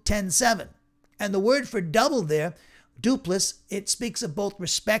 and Luke 10:7. And the word for double there, duplus, it speaks of both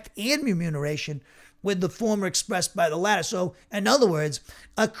respect and remuneration, with the former expressed by the latter. So, in other words,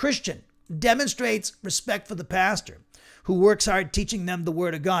 a Christian demonstrates respect for the pastor who works hard teaching them the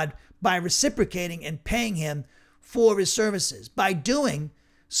Word of God by reciprocating and paying him for his services. By doing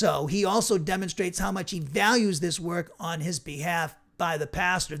so, he also demonstrates how much he values this work on his behalf by the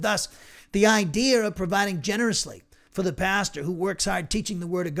pastor. Thus, the idea of providing generously for the pastor who works hard teaching the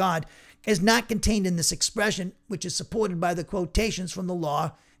Word of God is not contained in this expression, which is supported by the quotations from the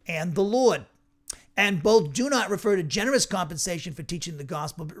law and the Lord. And both do not refer to generous compensation for teaching the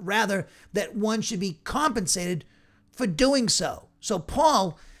gospel, but rather that one should be compensated for doing so. So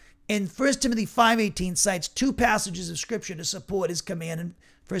Paul, in 1 Timothy 5:18, cites 2 passages of Scripture to support his command in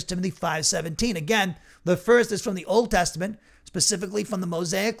 1 Timothy 5:17. Again, the first is from the Old Testament, specifically from the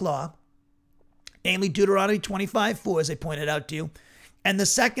Mosaic Law, namely Deuteronomy 25:4, as I pointed out to you. And the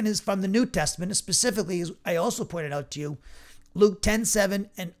second is from the New Testament, specifically, as I also pointed out to you, Luke 10:7,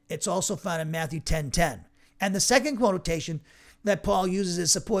 and it's also found in Matthew 10:10. And the second quotation that Paul uses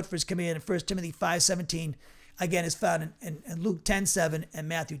as support for his command in 1 Timothy 5:17, again, is found in Luke 10:7 and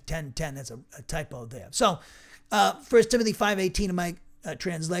Matthew 10:10. That's a typo there. So 1 Timothy 5:18 in my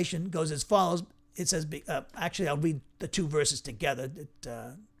translation goes as follows. It says, actually, I'll read the 2 verses together. It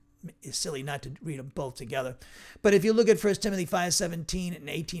is silly not to read them both together. But if you look at 1 Timothy 5:17 and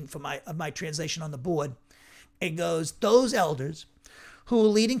 18 from my translation on the board, it goes, those elders who are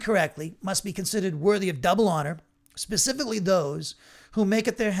leading correctly must be considered worthy of double honor, specifically those who make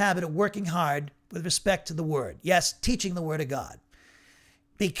it their habit of working hard with respect to the word. Yes, teaching the word of God.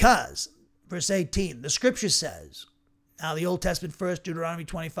 Because, verse 18, the scripture says, now the Old Testament first, Deuteronomy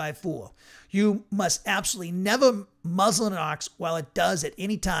 25:4, you must absolutely never muzzle an ox while it does at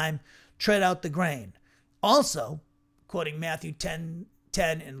any time tread out the grain. Also, quoting Matthew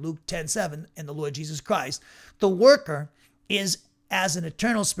 10:10 and Luke 10:7 and the Lord Jesus Christ, the worker is as an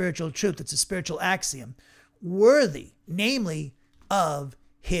eternal spiritual truth, it's a spiritual axiom, worthy, namely, of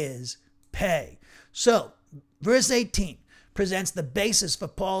his pay. So, verse 18 presents the basis for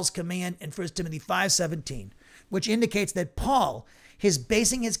Paul's command in 1 Timothy 5:17, which indicates that Paul is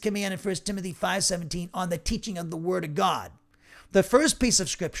basing his command in 1 Timothy 5:17 on the teaching of the Word of God. The first piece of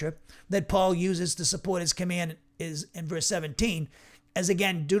scripture that Paul uses to support his command is in verse 17, as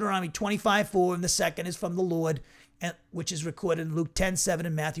again Deuteronomy 25:4, and the second is from the Lord, which is recorded in Luke 10:7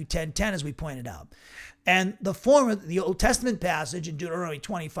 and Matthew 10:10, as we pointed out. And the former, the Old Testament passage in Deuteronomy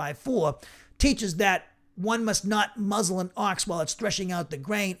 25:4, teaches that one must not muzzle an ox while it's threshing out the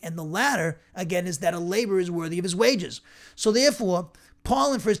grain, and the latter, again, is that a laborer is worthy of his wages. So therefore,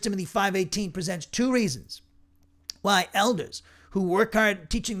 Paul in 1 Timothy 5:18 presents two reasons why elders who work hard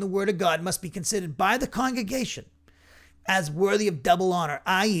teaching the word of God must be considered by the congregation as worthy of double honor,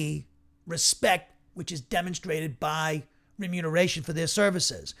 i.e., respect, which is demonstrated by remuneration for their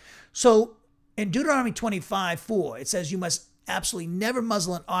services. So in Deuteronomy 25:4, it says you must absolutely never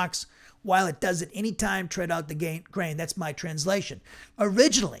muzzle an ox while it does at any time tread out the grain. That's my translation.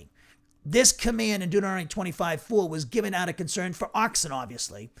 Originally, this command in Deuteronomy 25:4 was given out of concern for oxen,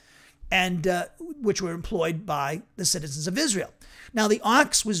 obviously, and which were employed by the citizens of Israel. Now, the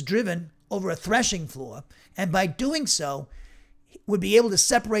ox was driven over a threshing floor, and by doing so, would be able to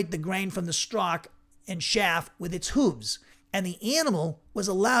separate the grain from the stalk and chaff with its hooves, and the animal was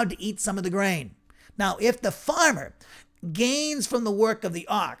allowed to eat some of the grain. Now, if the farmer gains from the work of the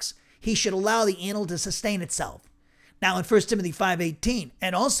ox, he should allow the animal to sustain itself. Now, in 1 Timothy 5:18,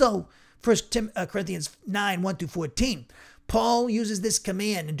 and also 1 Corinthians 9:1-14, Paul uses this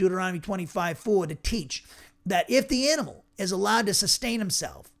command in Deuteronomy 25:4 to teach that if the animal is allowed to sustain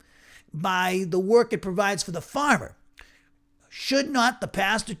himself by the work it provides for the farmer, should not the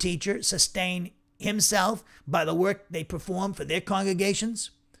pastor teacher sustain himself by the work they perform for their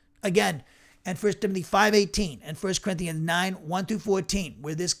congregations? Again, and 1 Timothy 5:18 and 1 Corinthians 9:1-14,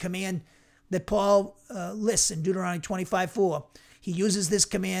 where this command that Paul lists in Deuteronomy 25:4, he uses this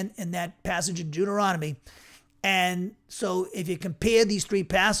command in that passage in Deuteronomy. And so if you compare these three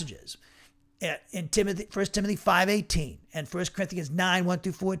passages in 1 Timothy 5:18 and 1 Corinthians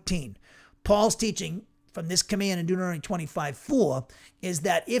 9:1-14, Paul's teaching from this command in Deuteronomy 25:4 is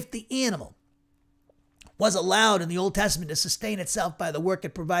that if the animal was allowed in the Old Testament to sustain itself by the work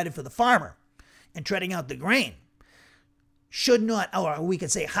it provided for the farmer and treading out the grain, should not, or we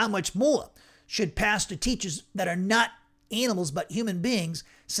could say how much more, should pastor teachers that are not animals but human beings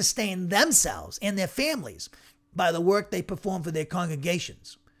sustain themselves and their families by the work they perform for their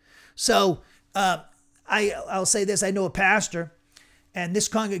congregations. So I'll say this, I know a pastor, and this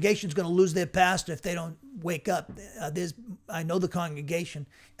congregation is going to lose their pastor if they don't wake up. I know the congregation,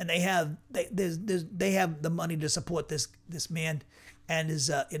 and they have the money to support this man and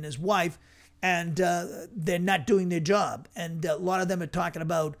his wife, and they're not doing their job. And a lot of them are talking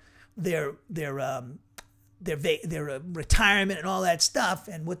about their retirement and all that stuff,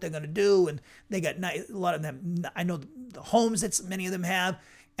 and what they're going to do. And they got a lot of them. I know the homes that many of them have,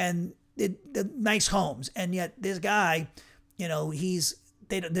 and the nice homes, and yet this guy,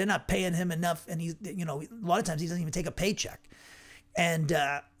 they're not paying him enough, and he's, a lot of times he doesn't even take a paycheck, and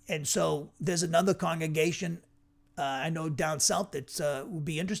so there's another congregation I know down south that would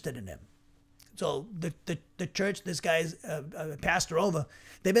be interested in him. So the church, this guy's pastor over,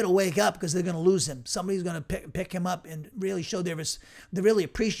 they better wake up because they're going to lose him. Somebody's going to pick him up and really show they really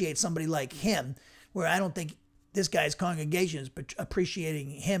appreciate somebody like him, where I don't think this guy's congregation is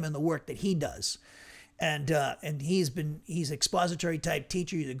appreciating him and the work that he does. And he's expository type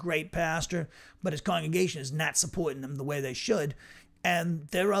teacher. He's a great pastor, but his congregation is not supporting him the way they should. And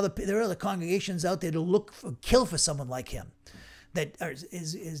there are other congregations out there to kill for someone like him, that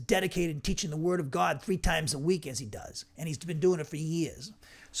is dedicated in teaching the Word of God 3 times a week as he does, and he's been doing it for years.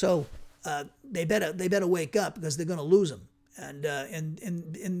 So they better wake up because they're going to lose him. And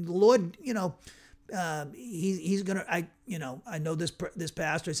the Lord, he's gonna. I know this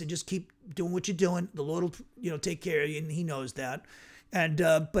pastor. I said, just keep doing what you're doing. The Lord will take care of you, and he knows that. And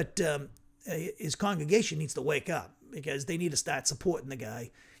but his congregation needs to wake up, because they need to start supporting the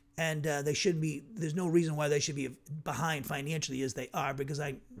guy And they shouldn't be. There's no reason why they should be behind financially as they are, because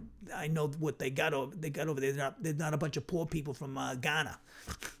I know what they got over. They got over there. They're not a bunch of poor people from Ghana,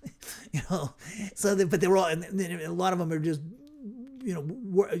 So, but they're all, and a lot of them are just,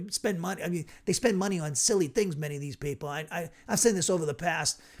 spend money. I mean, they spend money on silly things. Many of these people. I've said this over the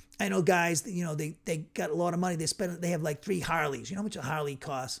past. I know guys. They got a lot of money. They have like 3 Harleys. You know how much a Harley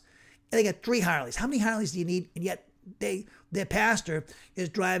costs? And they got 3 Harleys. How many Harleys do you need? And yet their pastor is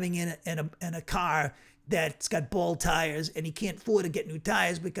driving in a car that's got bald tires, and he can't afford to get new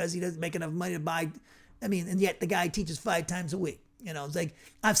tires because he doesn't make enough money to buy. I mean, and yet the guy teaches 5 times a week. It's like,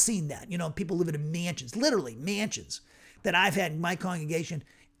 I've seen that. People living in mansions, literally mansions, that I've had in my congregation,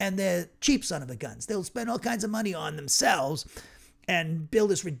 and they're cheap son of a guns. They'll spend all kinds of money on themselves and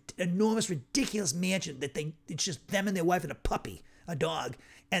build this enormous, ridiculous mansion that it's just them and their wife and a puppy, a dog,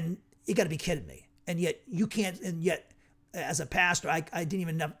 and you got to be kidding me. And yet you can't, and yet as a pastor, I didn't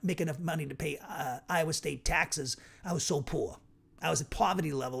even make enough money to pay Iowa State taxes. I was so poor. I was at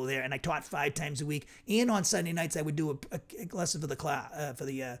poverty level there, and I taught 5 times a week. And on Sunday nights, I would do a lesson for the class, for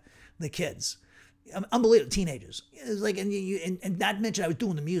the kids. Unbelievable, teenagers. It was like, and not mention I was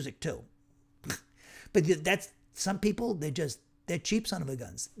doing the music too. But that's, some people, they're cheap son of a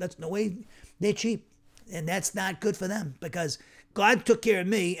guns. That's no way, they're cheap. And that's not good for them, because God took care of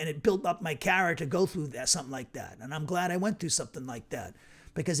me, and it built up my character to go through something like that. And I'm glad I went through something like that,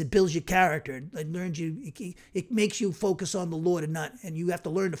 because it builds your character. It learns you. It makes you focus on the Lord, and you have to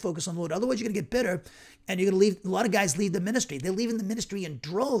learn to focus on the Lord. Otherwise, you're going to get bitter, and you're going to leave. A lot of guys leave the ministry. They're leaving the ministry in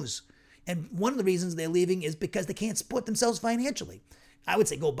droves. And one of the reasons they're leaving is because they can't support themselves financially. I would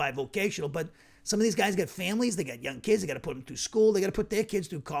say go bivocational, but some of these guys got families. They got young kids. They got to put them through school. They got to put their kids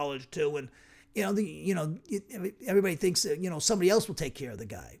through college too. And everybody thinks that, somebody else will take care of the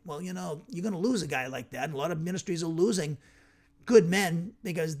guy. Well, you're going to lose a guy like that. And a lot of ministries are losing good men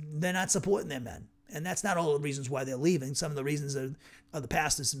because they're not supporting their men. And that's not all the reasons why they're leaving. Some of the reasons are the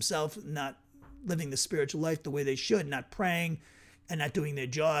pastors themselves not living the spiritual life the way they should, not praying and not doing their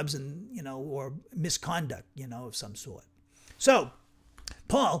jobs, and, or misconduct, of some sort. So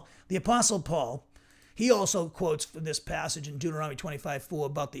Paul, the Apostle Paul, he also quotes from this passage in Deuteronomy 25:4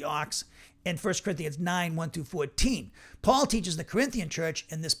 about the ox, and 1 Corinthians 9:1-14. Paul teaches the Corinthian church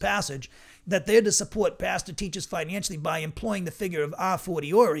in this passage that they're to support pastor teachers financially by employing the figure of a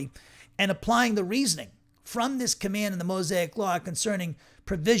fortiori and applying the reasoning from this command in the Mosaic Law concerning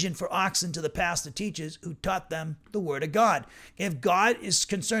provision for oxen to the pastor teachers who taught them the Word of God. If God is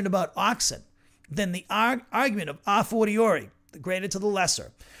concerned about oxen, then the argument of a fortiori, the greater to the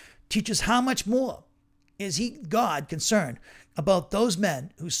lesser, teaches how much more is God concerned about those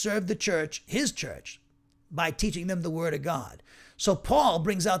men who serve the church, his church, by teaching them the Word of God. So Paul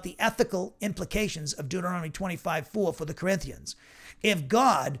brings out the ethical implications of Deuteronomy 25:4 for the Corinthians. If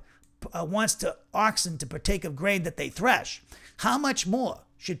God wants oxen to partake of grain that they thresh, how much more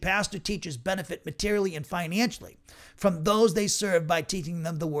should pastor teachers benefit materially and financially from those they serve by teaching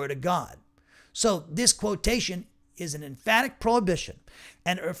them the Word of God? So this quotation is an emphatic prohibition,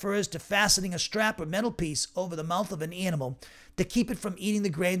 and it refers to fastening a strap or metal piece over the mouth of an animal to keep it from eating the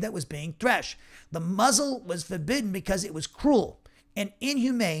grain that was being threshed. The muzzle was forbidden because it was cruel and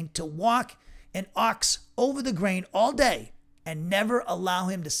inhumane to walk an ox over the grain all day and never allow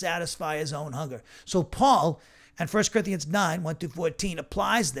him to satisfy his own hunger. So Paul, in 1 Corinthians 9:1-14,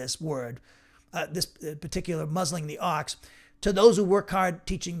 applies this word, this particular muzzling the ox, to those who work hard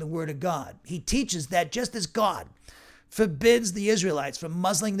teaching the Word of God. He teaches that just as God forbids the Israelites from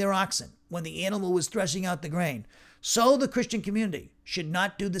muzzling their oxen when the animal was threshing out the grain, so the Christian community should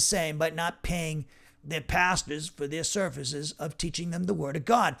not do the same by not paying their pastors for their services of teaching them the Word of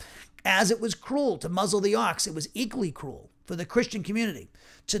God. As it was cruel to muzzle the ox, it was equally cruel for the Christian community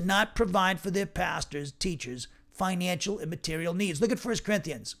to not provide for their pastors, teachers, financial and material needs. Look at 1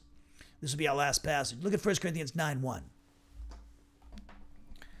 Corinthians. This will be our last passage. Look at 1 Corinthians 9:1.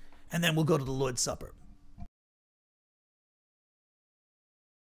 And then we'll go to the Lord's Supper.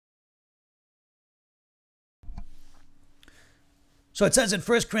 So it says in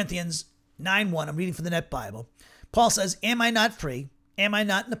 1 Corinthians 9:1, I'm reading from the Net Bible, Paul says, "Am I not free? Am I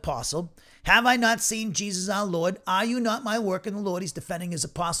not an apostle? Have I not seen Jesus our Lord? Are you not my work in the Lord?" He's defending his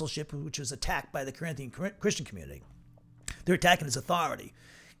apostleship, which was attacked by the Corinthian Christian community. They're attacking his authority.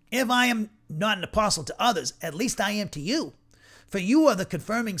 "If I am not an apostle to others, at least I am to you. For you are the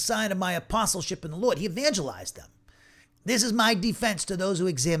confirming sign of my apostleship in the Lord." He evangelized them. "This is my defense to those who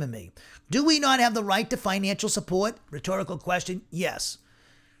examine me. Do we not have the right to financial support?" Rhetorical question. Yes.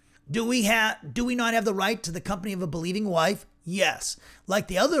 Do we not have the right to the company of a believing wife? Yes. Like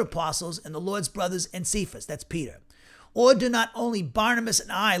the other apostles and the Lord's brothers and Cephas. That's Peter. Or do not only Barnabas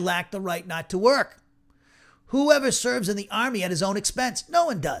and I lack the right not to work? Whoever serves in the army at his own expense? No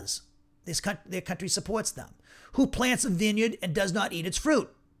one does. Their country supports them. Who plants a vineyard and does not eat its fruit?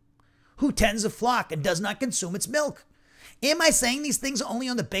 Who tends a flock and does not consume its milk? Am I saying these things only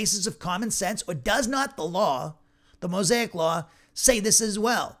on the basis of common sense, or does not the law, the Mosaic law, say this as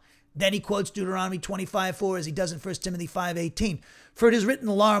well? Then he quotes Deuteronomy 25:4 as he does in 1 Timothy 5:18. For it is written in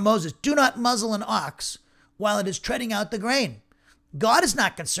the law of Moses, do not muzzle an ox while it is treading out the grain. God is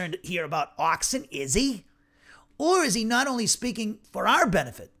not concerned here about oxen, is he? Or is he not only speaking for our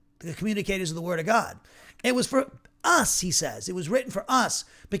benefit, the communicators of the word of God? It was for us, he says. It was written for us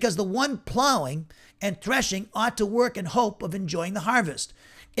because the one plowing and threshing ought to work in hope of enjoying the harvest.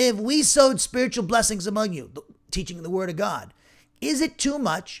 If we sowed spiritual blessings among you, teaching the word of God, is it too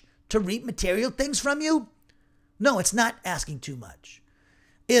much to reap material things from you? No, it's not asking too much.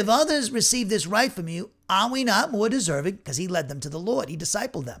 If others receive this right from you, are we not more deserving? Because he led them to the Lord. He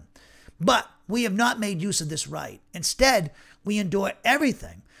discipled them. But we have not made use of this right. Instead, we endure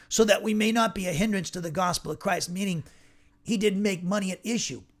everything so that we may not be a hindrance to the gospel of Christ, meaning he didn't make money at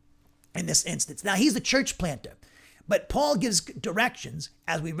issue in this instance. Now, he's the church planter. But Paul gives directions,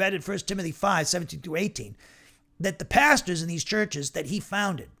 as we read in 1 Timothy 5:17-18, that the pastors in these churches that he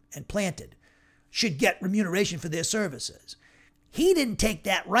founded and planted should get remuneration for their services. He didn't take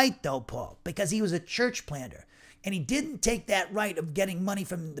that right, though, Paul, because he was a church planter. And he didn't take that right of getting money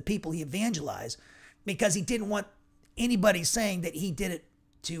from the people he evangelized because he didn't want anybody saying that he did it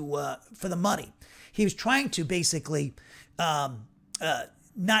for the money. He was trying to basically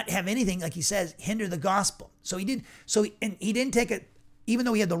not have anything, like he says, hinder the gospel. So he didn't take it, even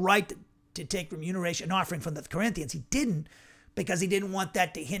though he had the right to take remuneration and offering from the Corinthians. He didn't, because he didn't want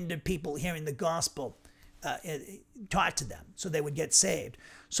that to hinder people hearing the gospel taught to them, so they would get saved.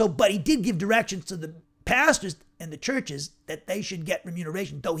 But he did give directions to the pastors and the churches that they should get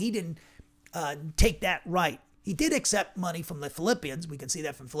remuneration, though he didn't take that right. He did accept money from the Philippians. We can see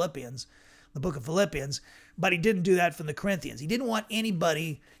that from Philippians, the book of Philippians, but he didn't do that from the Corinthians. He didn't want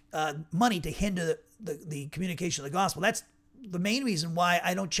anybody money to hinder the communication of the gospel. That's the main reason why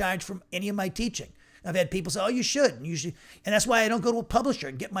I don't charge for any of my teaching. I've had people say, oh, you should. And that's why I don't go to a publisher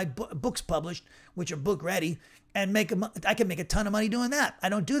and get my books published, which are book ready, and I can make a ton of money doing that. I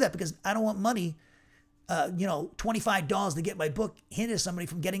don't do that because I don't want money, $25 to get my book hinder somebody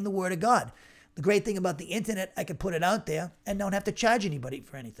from getting the word of God. The great thing about the internet, I can put it out there and don't have to charge anybody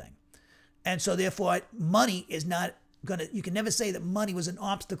for anything. And so therefore, money is not you can never say that money was an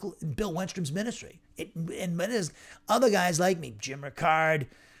obstacle in Bill Wenstrom's ministry. And there's other guys like me, Jim Ricard,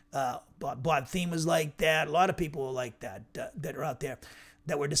 Bob Thiem was like that. A lot of people were like that that are out there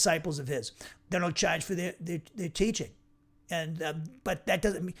that were disciples of his. They don't charge for their teaching. And but that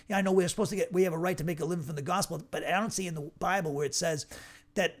doesn't mean, I know we have a right to make a living from the gospel, but I don't see in the Bible where it says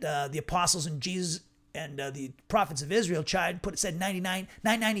that the apostles and Jesus and the prophets of Israel said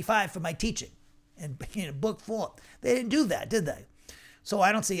 $9.95 for my teaching and in a book form. They didn't do that, did they? So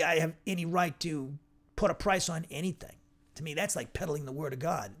I don't see I have any right to put a price on anything. To me, that's like peddling the word of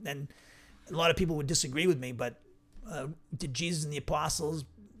God. And a lot of people would disagree with me, but did Jesus and the apostles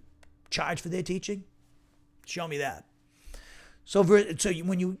charge for their teaching? Show me that. So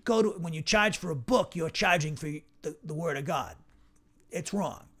when you charge for a book, you're charging for the word of God. It's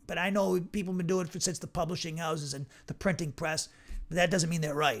wrong. But I know people have been doing it since the publishing houses and the printing press, but that doesn't mean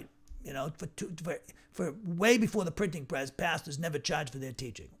they're right. For way before the printing press, pastors never charged for their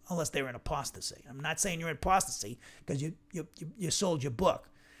teaching unless they were in apostasy. I'm not saying you're in apostasy because you sold your book,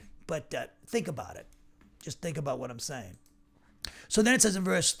 but think about it. Just think about what I'm saying. So then it says in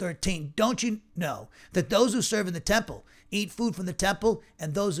verse 13, don't you know that those who serve in the temple eat food from the temple,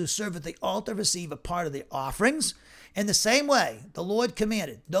 and those who serve at the altar receive a part of the offerings? In the same way, the Lord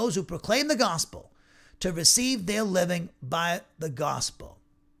commanded those who proclaim the gospel to receive their living by the gospel.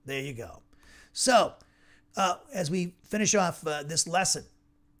 There you go. So, as we finish off this lesson,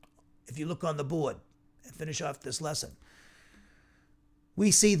 if you look on the board and finish off this lesson,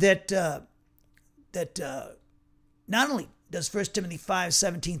 we see that not only does 1 Timothy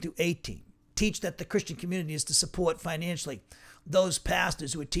 5:17-18 teach that the Christian community is to support financially those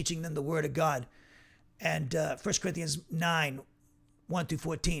pastors who are teaching them the word of God, and 1 Corinthians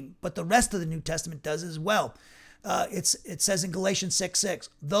 9:1-14, but the rest of the New Testament does as well. It says in Galatians 6:6,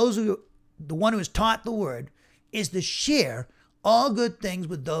 the one who is taught the word is to share all good things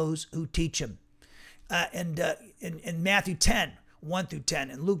with those who teach him. And in Matthew 10:1-10,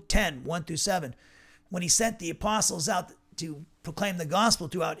 and Luke 10:1-7, when he sent the apostles out to proclaim the gospel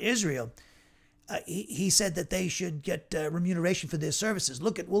throughout Israel, he said that they should get remuneration for their services.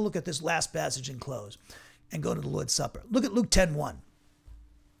 We'll look at this last passage and close. and go to the Lord's Supper. Look at Luke 10:1.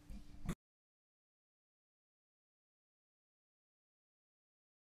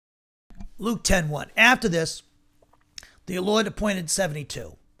 Luke 10:1. After this, the Lord appointed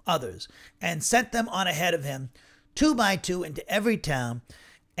 72 others and sent them on ahead of him, 2 by 2, into every town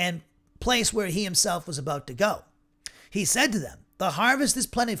and place where he himself was about to go. He said to them, "The harvest is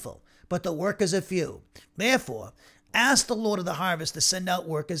plentiful, but the workers are few. Therefore, ask the Lord of the harvest to send out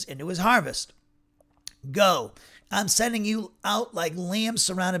workers into his harvest. Go, I'm sending you out like lambs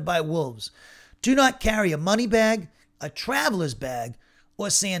surrounded by wolves. Do not carry a money bag, a traveler's bag, or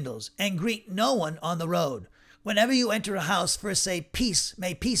sandals, and greet no one on the road. Whenever you enter a house, first say, 'Peace,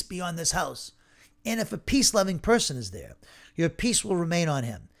 may peace be on this house.' And if a peace-loving person is there, your peace will remain on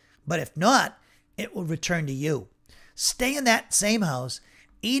him. But if not, it will return to you. Stay in that same house,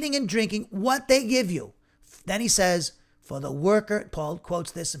 eating and drinking what they give you." Then he says, "For the worker," Paul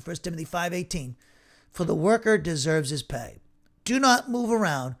quotes this in 1 Timothy 5:18, "for the worker deserves his pay. Do not move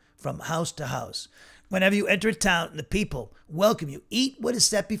around from house to house. Whenever you enter a town and the people welcome you, eat what is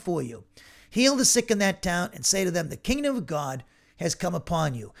set before you. Heal the sick in that town and say to them, 'The kingdom of God has come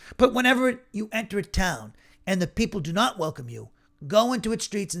upon you.' But whenever you enter a town and the people do not welcome you, go into its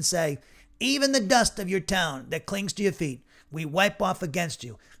streets and say, 'Even the dust of your town that clings to your feet, we wipe off against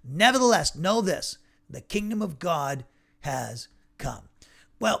you. Nevertheless, know this, the kingdom of God has come."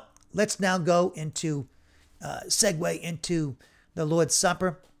 Well, let's now go into, segue into the Lord's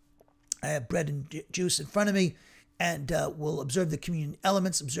Supper. I have bread and juice in front of me, and we'll observe the communion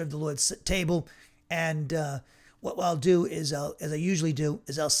elements, observe the Lord's table. And what I'll do is, as I usually do,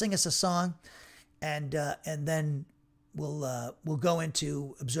 is I'll sing us a song, and then we'll go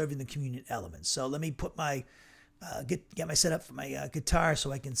into observing the communion elements. So let me put my get my set up for my guitar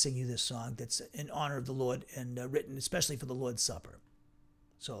so I can sing you this song that's in honor of the Lord and written especially for the Lord's Supper.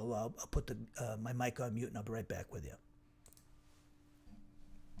 So I'll put my mic on mute and I'll be right back with you.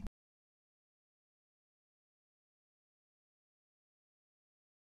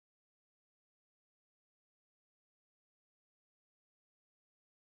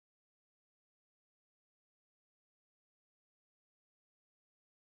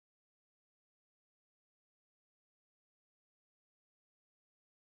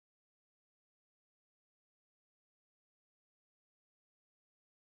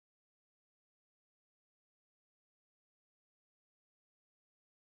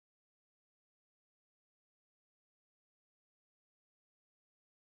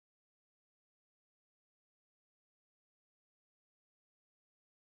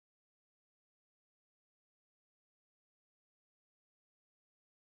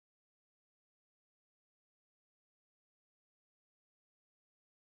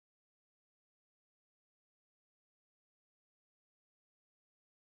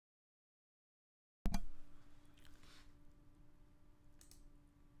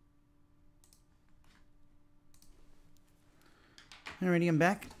 Alrighty, I'm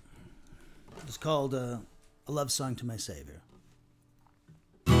back. It's called A Love Song to My Savior.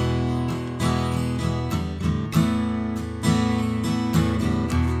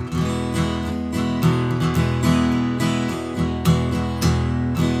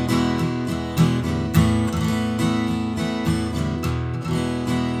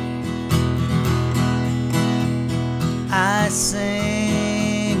 I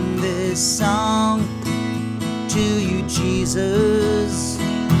sing this song to you, Jesus,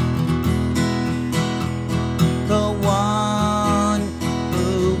 the one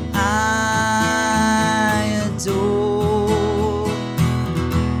who I adore.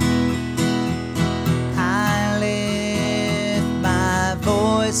 I lift my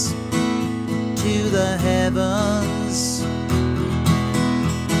voice to the heavens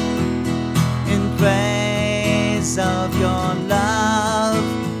in praise of your love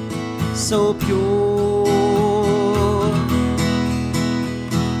so pure.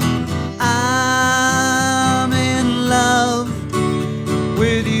 I'm in love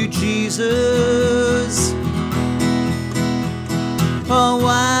with you, Jesus, for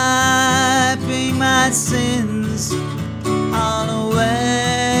wiping my sins all away.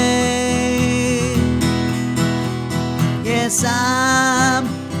 Yes, I'm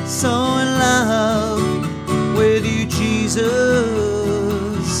so in love with you, Jesus.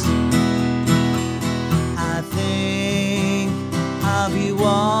 I think of you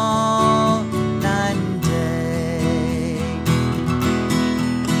all night and day.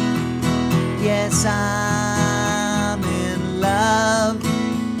 Yes, I'm in love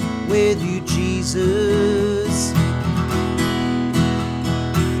with you, Jesus.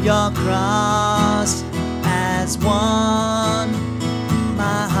 Your cross has won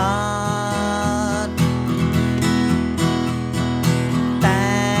my heart.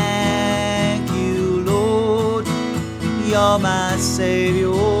 Savior.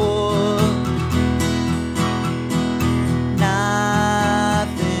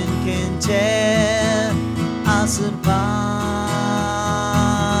 Nothing can tear us apart.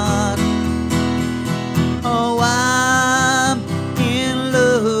 Oh, I'm in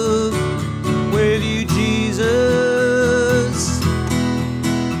love with you, Jesus,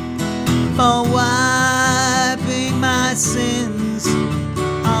 for wiping my sins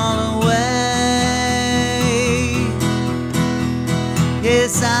all away.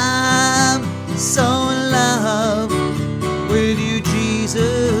 Yes, I'm so in love with you,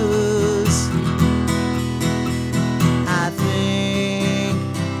 Jesus. I think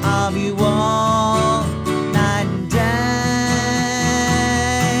of you all night and day.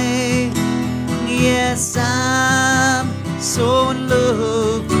 Yes, I'm so in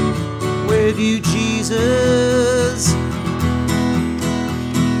love with you, Jesus,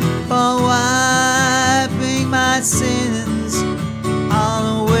 for wiping my sins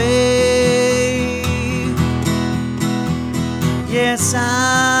all away. Yes,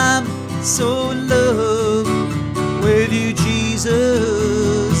 I'm so in love with you,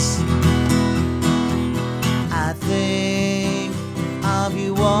 Jesus. I think of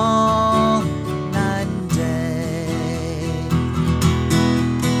you all night and day.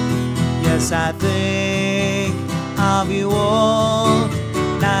 Yes, I think of you all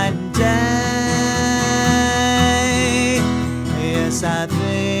night and day. Yes, I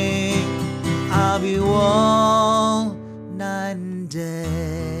think of you all night and day.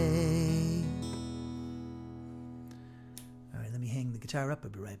 All right, let me hang the guitar up. I'll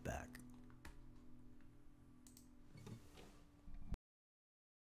be right back.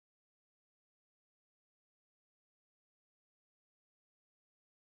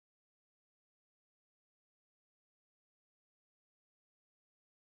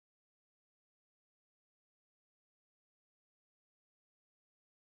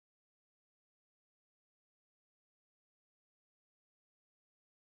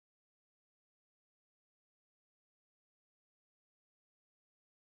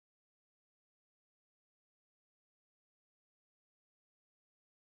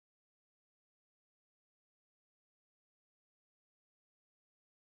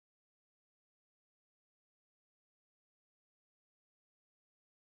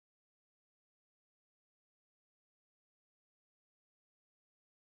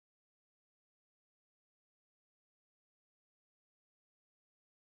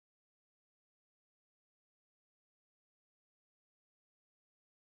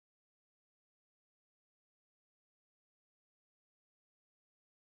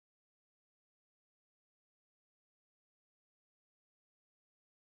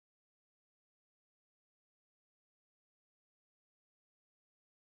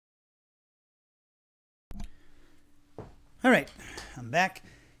 All right, I'm back.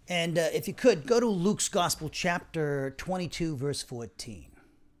 And if you could, go to Luke's Gospel, chapter 22, verse 14.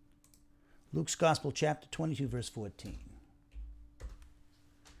 Luke's Gospel, chapter 22, verse 14.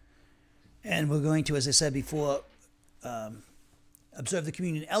 And we're going to, as I said before, observe the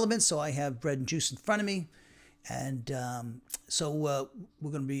communion elements. So I have bread and juice in front of me. And so we're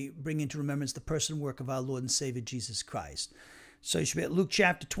going to be bringing to remembrance the person and work of our Lord and Savior, Jesus Christ. So you should be at Luke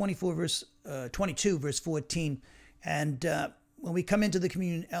chapter 22, verse 14. And when we come into the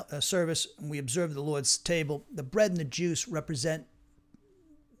communion service and we observe the Lord's table, the bread and the juice represent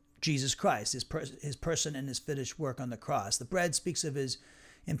Jesus Christ, his person and his finished work on the cross. The bread speaks of his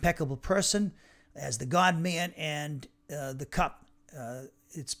impeccable person as the God-man, and the cup,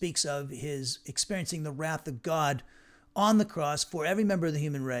 it speaks of his experiencing the wrath of God on the cross for every member of the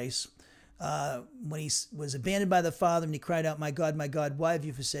human race. When he was abandoned by the Father and he cried out, my God, why have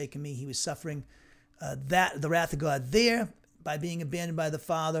you forsaken me?" He was suffering the wrath of God there by being abandoned by the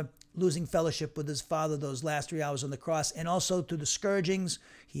Father, losing fellowship with his Father those last 3 hours on the cross, and also through the scourgings.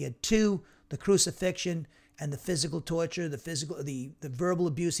 He had two: the crucifixion and the physical torture, the verbal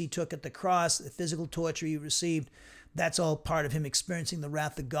abuse he took at the cross, the physical torture he received. That's all part of him experiencing the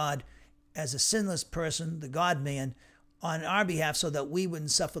wrath of God as a sinless person, the God-man, on our behalf, so that we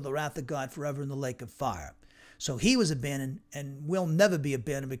wouldn't suffer the wrath of God forever in the lake of fire. So he was abandoned and will never be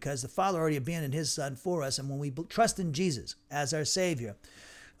abandoned, because the Father already abandoned his Son for us. And when we trust in Jesus as our Savior,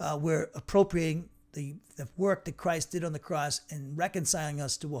 we're appropriating the work that Christ did on the cross and reconciling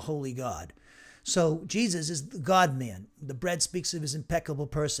us to a holy God. So Jesus is the God-man. The bread speaks of his impeccable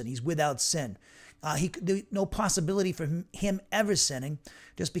person. He's without sin. There's no possibility for him ever sinning.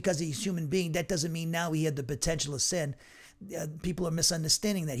 Just because he's a human being, that doesn't mean now he had the potential of sin. People are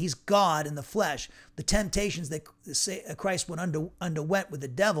misunderstanding that. He's God in the flesh. The temptations that Christ underwent with the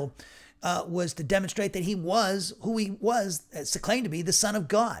devil was to demonstrate that he was who he was, as claimed to be the Son of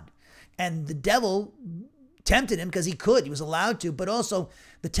God. And the devil tempted him because he could. He was allowed to. But also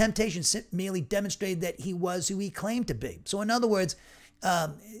the temptation merely demonstrated that he was who he claimed to be. So in other words,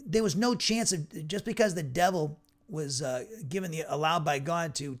 there was no chance of, just because the devil was allowed by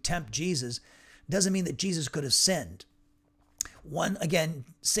God to tempt Jesus, doesn't mean that Jesus could have sinned. Again,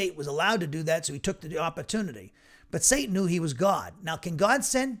 Satan was allowed to do that, so he took the opportunity. But Satan knew he was God. Now, can God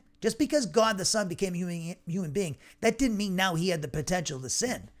sin? Just because God the Son became a human being, that didn't mean now he had the potential to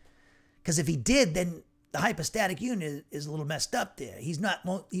sin. Because if he did, then the hypostatic union is a little messed up there. He's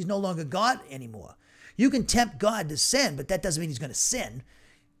no longer God anymore. You can tempt God to sin, but that doesn't mean he's going to sin.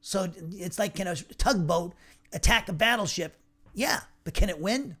 So it's like, can a tugboat attack a battleship? Yeah, but can it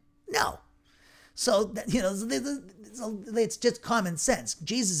win? No. So, it's just common sense.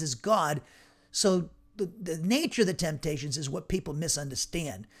 Jesus is God. So the nature of the temptations is what people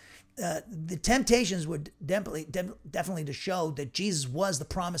misunderstand. The temptations were definitely to show that Jesus was the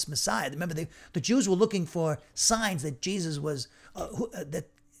promised Messiah. Remember, the Jews were looking for signs that Jesus was,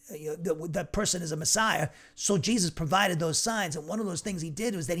 that person is a Messiah. So Jesus provided those signs. And one of those things he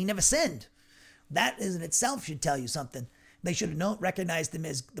did was that he never sinned. That in itself should tell you something. They should have recognized him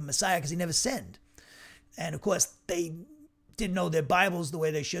as the Messiah because he never sinned. And of course, they didn't know their Bibles the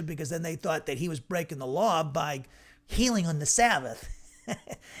way they should, because then they thought that he was breaking the law by healing on the Sabbath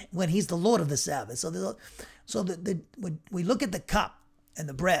when he's the Lord of the Sabbath. So when we look at the cup and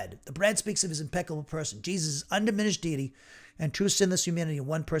the bread speaks of his impeccable person. Jesus' undiminished deity and true sinless humanity in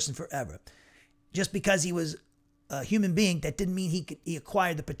one person forever. Just because he was a human being, that didn't mean he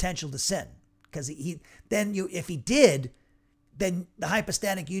acquired the potential to sin. Because if he did, then the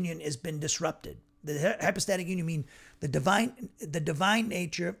hypostatic union has been disrupted. The hypostatic union means the divine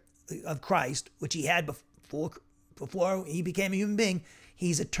nature of Christ, which he had before he became a human being.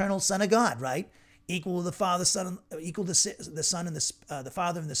 He's eternal Son of God, right? Equal to the Father, Son, equal to the Son and the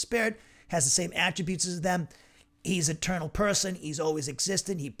Father and the Spirit, has the same attributes as them. He's an eternal person. He's always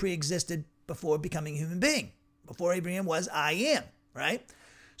existed. He pre-existed before becoming a human being. Before Abraham was, I am, right?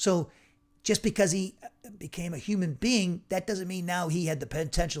 So just because he became a human being, that doesn't mean now he had the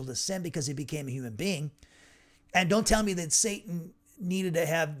potential to sin because he became a human being. And don't tell me that Satan needed to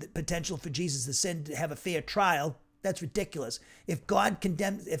have the potential for Jesus to sin to have a fair trial. That's ridiculous. If God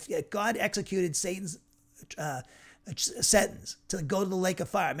executed Satan's sentence to go to the lake of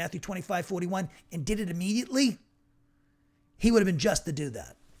fire, Matthew 25:41, and did it immediately, he would have been just to do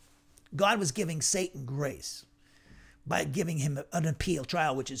that. God was giving Satan grace by giving him an appeal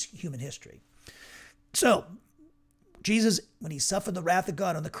trial, which is human history. So, Jesus, when he suffered the wrath of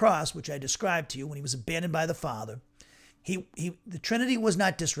God on the cross, which I described to you, when he was abandoned by the Father, the Trinity was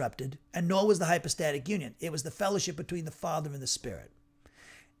not disrupted, and nor was the hypostatic union. It was the fellowship between the Father and the Spirit.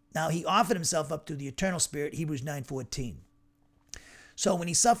 Now, he offered himself up to the eternal Spirit, Hebrews 9:14. So when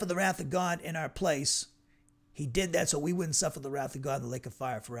he suffered the wrath of God in our place, he did that so we wouldn't suffer the wrath of God in the lake of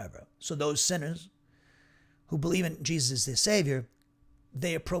fire forever. So those sinners who believe in Jesus as their Savior,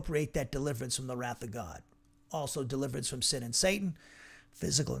 they appropriate that deliverance from the wrath of God. Also deliverance from sin and Satan,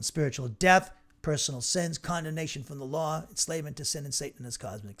 physical and spiritual death, personal sins, condemnation from the law, enslavement to sin and Satan and his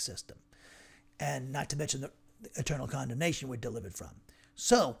cosmic system. And not to mention the eternal condemnation we're delivered from.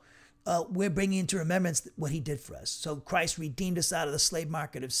 So we're bringing into remembrance what he did for us. So Christ redeemed us out of the slave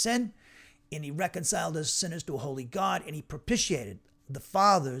market of sin, and he reconciled us sinners to a holy God, and he propitiated the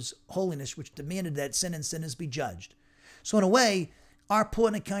Father's holiness, which demanded that sin and sinners be judged. So in a way, our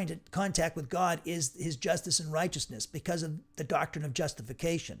point of contact with God is his justice and righteousness because of the doctrine of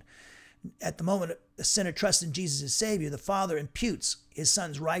justification. At the moment a sinner trusts in Jesus as Savior, the Father imputes his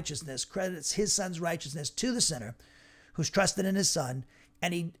Son's righteousness, credits his Son's righteousness to the sinner who's trusted in his Son,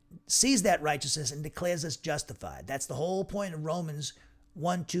 and he sees that righteousness and declares us justified. That's the whole point of Romans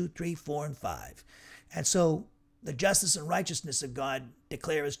 1, 2, 3, 4, and 5. And so the justice and righteousness of God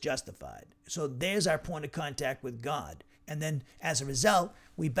declare us justified. So there's our point of contact with God. And then as a result,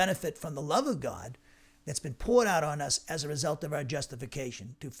 we benefit from the love of God that's been poured out on us as a result of our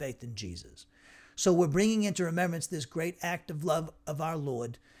justification through faith in Jesus. So we're bringing into remembrance this great act of love of our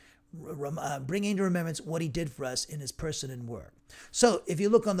Lord, bringing into remembrance what he did for us in his person and work. So if you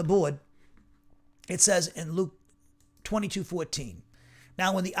look on the board, it says in Luke 22:14,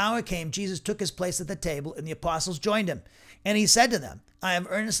 now when the hour came, Jesus took his place at the table, and the apostles joined him. And he said to them, I have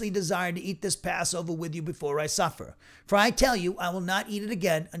earnestly desired to eat this Passover with you before I suffer. For I tell you, I will not eat it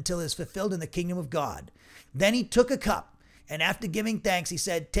again until it is fulfilled in the kingdom of God. Then he took a cup, and after giving thanks, he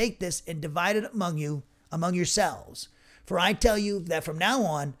said, take this and divide it among yourselves. For I tell you that from now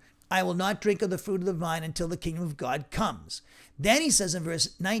on, I will not drink of the fruit of the vine until the kingdom of God comes. Then he says in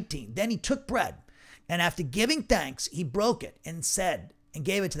verse 19, then he took bread, and after giving thanks, he broke it and said, and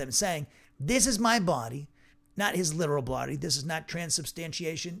gave it to them, saying, this is my body, not his literal body. This is not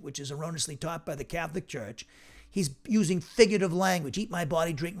transubstantiation, which is erroneously taught by the Catholic Church. He's using figurative language. Eat my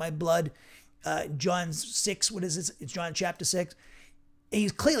body, drink my blood. John 6, what is this? It's John chapter 6.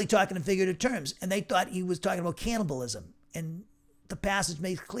 He's clearly talking in figurative terms, and they thought he was talking about cannibalism. And the passage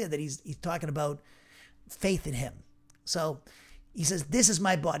makes clear that he's talking about faith in him. So he says, this is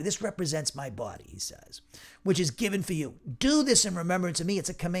my body. This represents my body, he says, which is given for you. Do this in remembrance of me. It's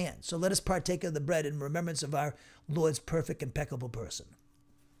a command. So let us partake of the bread in remembrance of our Lord's perfect, impeccable person.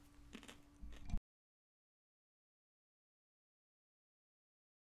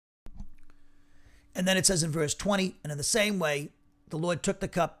 And then it says in verse 20, and in the same way, the Lord took the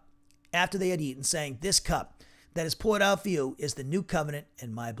cup after they had eaten, saying, this cup that is poured out for you is the new covenant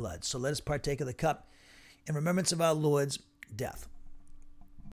in my blood. So let us partake of the cup in remembrance of our Lord's death.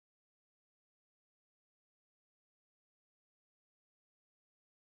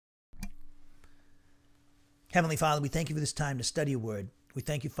 Heavenly Father, we thank you for this time to study your word. We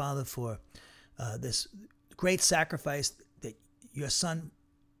thank you, Father, for this great sacrifice that your Son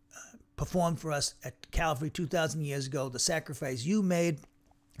performed for us at Calvary 2,000 years ago, the sacrifice you made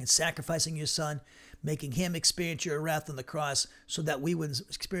in sacrificing your Son, making him experience your wrath on the cross so that we would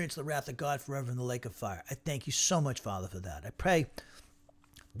experience the wrath of God forever in the lake of fire. I thank you so much, Father, for that. I pray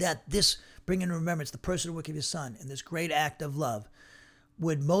that this, bring in remembrance the personal work of your Son and this great act of love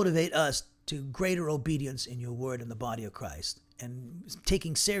would motivate us to greater obedience in your word in the body of Christ, and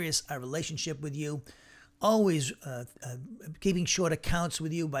taking serious our relationship with you, always keeping short accounts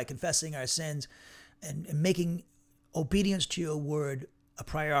with you by confessing our sins and making obedience to your word a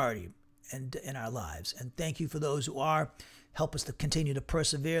priority and in our lives. And thank you for those who are. Help us to continue to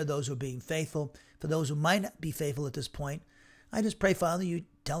persevere, those who are being faithful. For those who might not be faithful at this point, I just pray, Father, you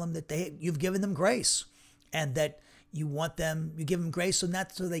tell them that you've given them grace, and that you give them grace so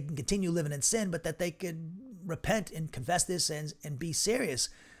not so they can continue living in sin, but that they could repent and confess their sins and be serious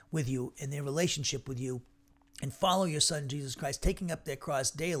with you in their relationship with you, and follow your Son, Jesus Christ, taking up their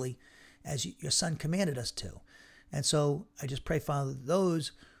cross daily as your Son commanded us to. And so I just pray, Father,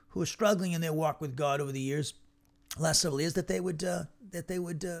 those who are struggling in their walk with God over the years, last several years, that they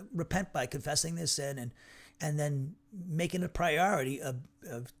would repent by confessing their sin and then making a priority of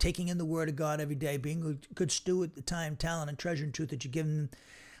taking in the Word of God every day, being a good steward, the time, talent, and treasure and truth that you've given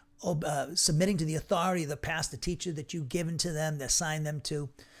them, submitting to the authority of the pastor teacher that you've given to them, that assigned them to.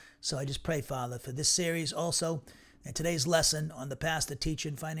 So I just pray, Father, for this series also, and today's lesson on the pastor teacher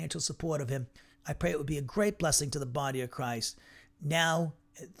and financial support of him. I pray it would be a great blessing to the body of Christ now,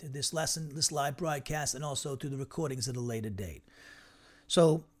 through this lesson, this live broadcast, and also through the recordings at a later date.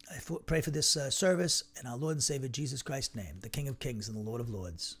 So I pray for this service in our Lord and Savior Jesus Christ's name, the King of Kings and the Lord of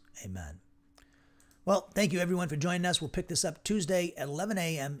Lords. Amen. Well, thank you everyone for joining us. We'll pick this up Tuesday at 11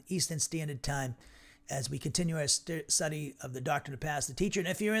 a.m. Eastern Standard Time as we continue our study of the doctrine of pastor teacher. And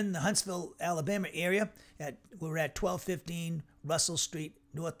if you're in the Huntsville, Alabama area, we're at 1215 Russell Street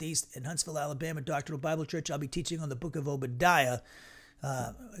Northeast in Huntsville, Alabama, Doctrinal Bible Church. I'll be teaching on the book of Obadiah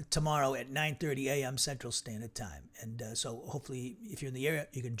tomorrow at 9:30 a.m. Central Standard Time. And so hopefully if you're in the area,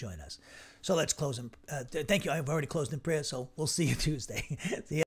 you can join us. So let's close. Thank you. I've already closed in prayer, so we'll see you Tuesday. See you.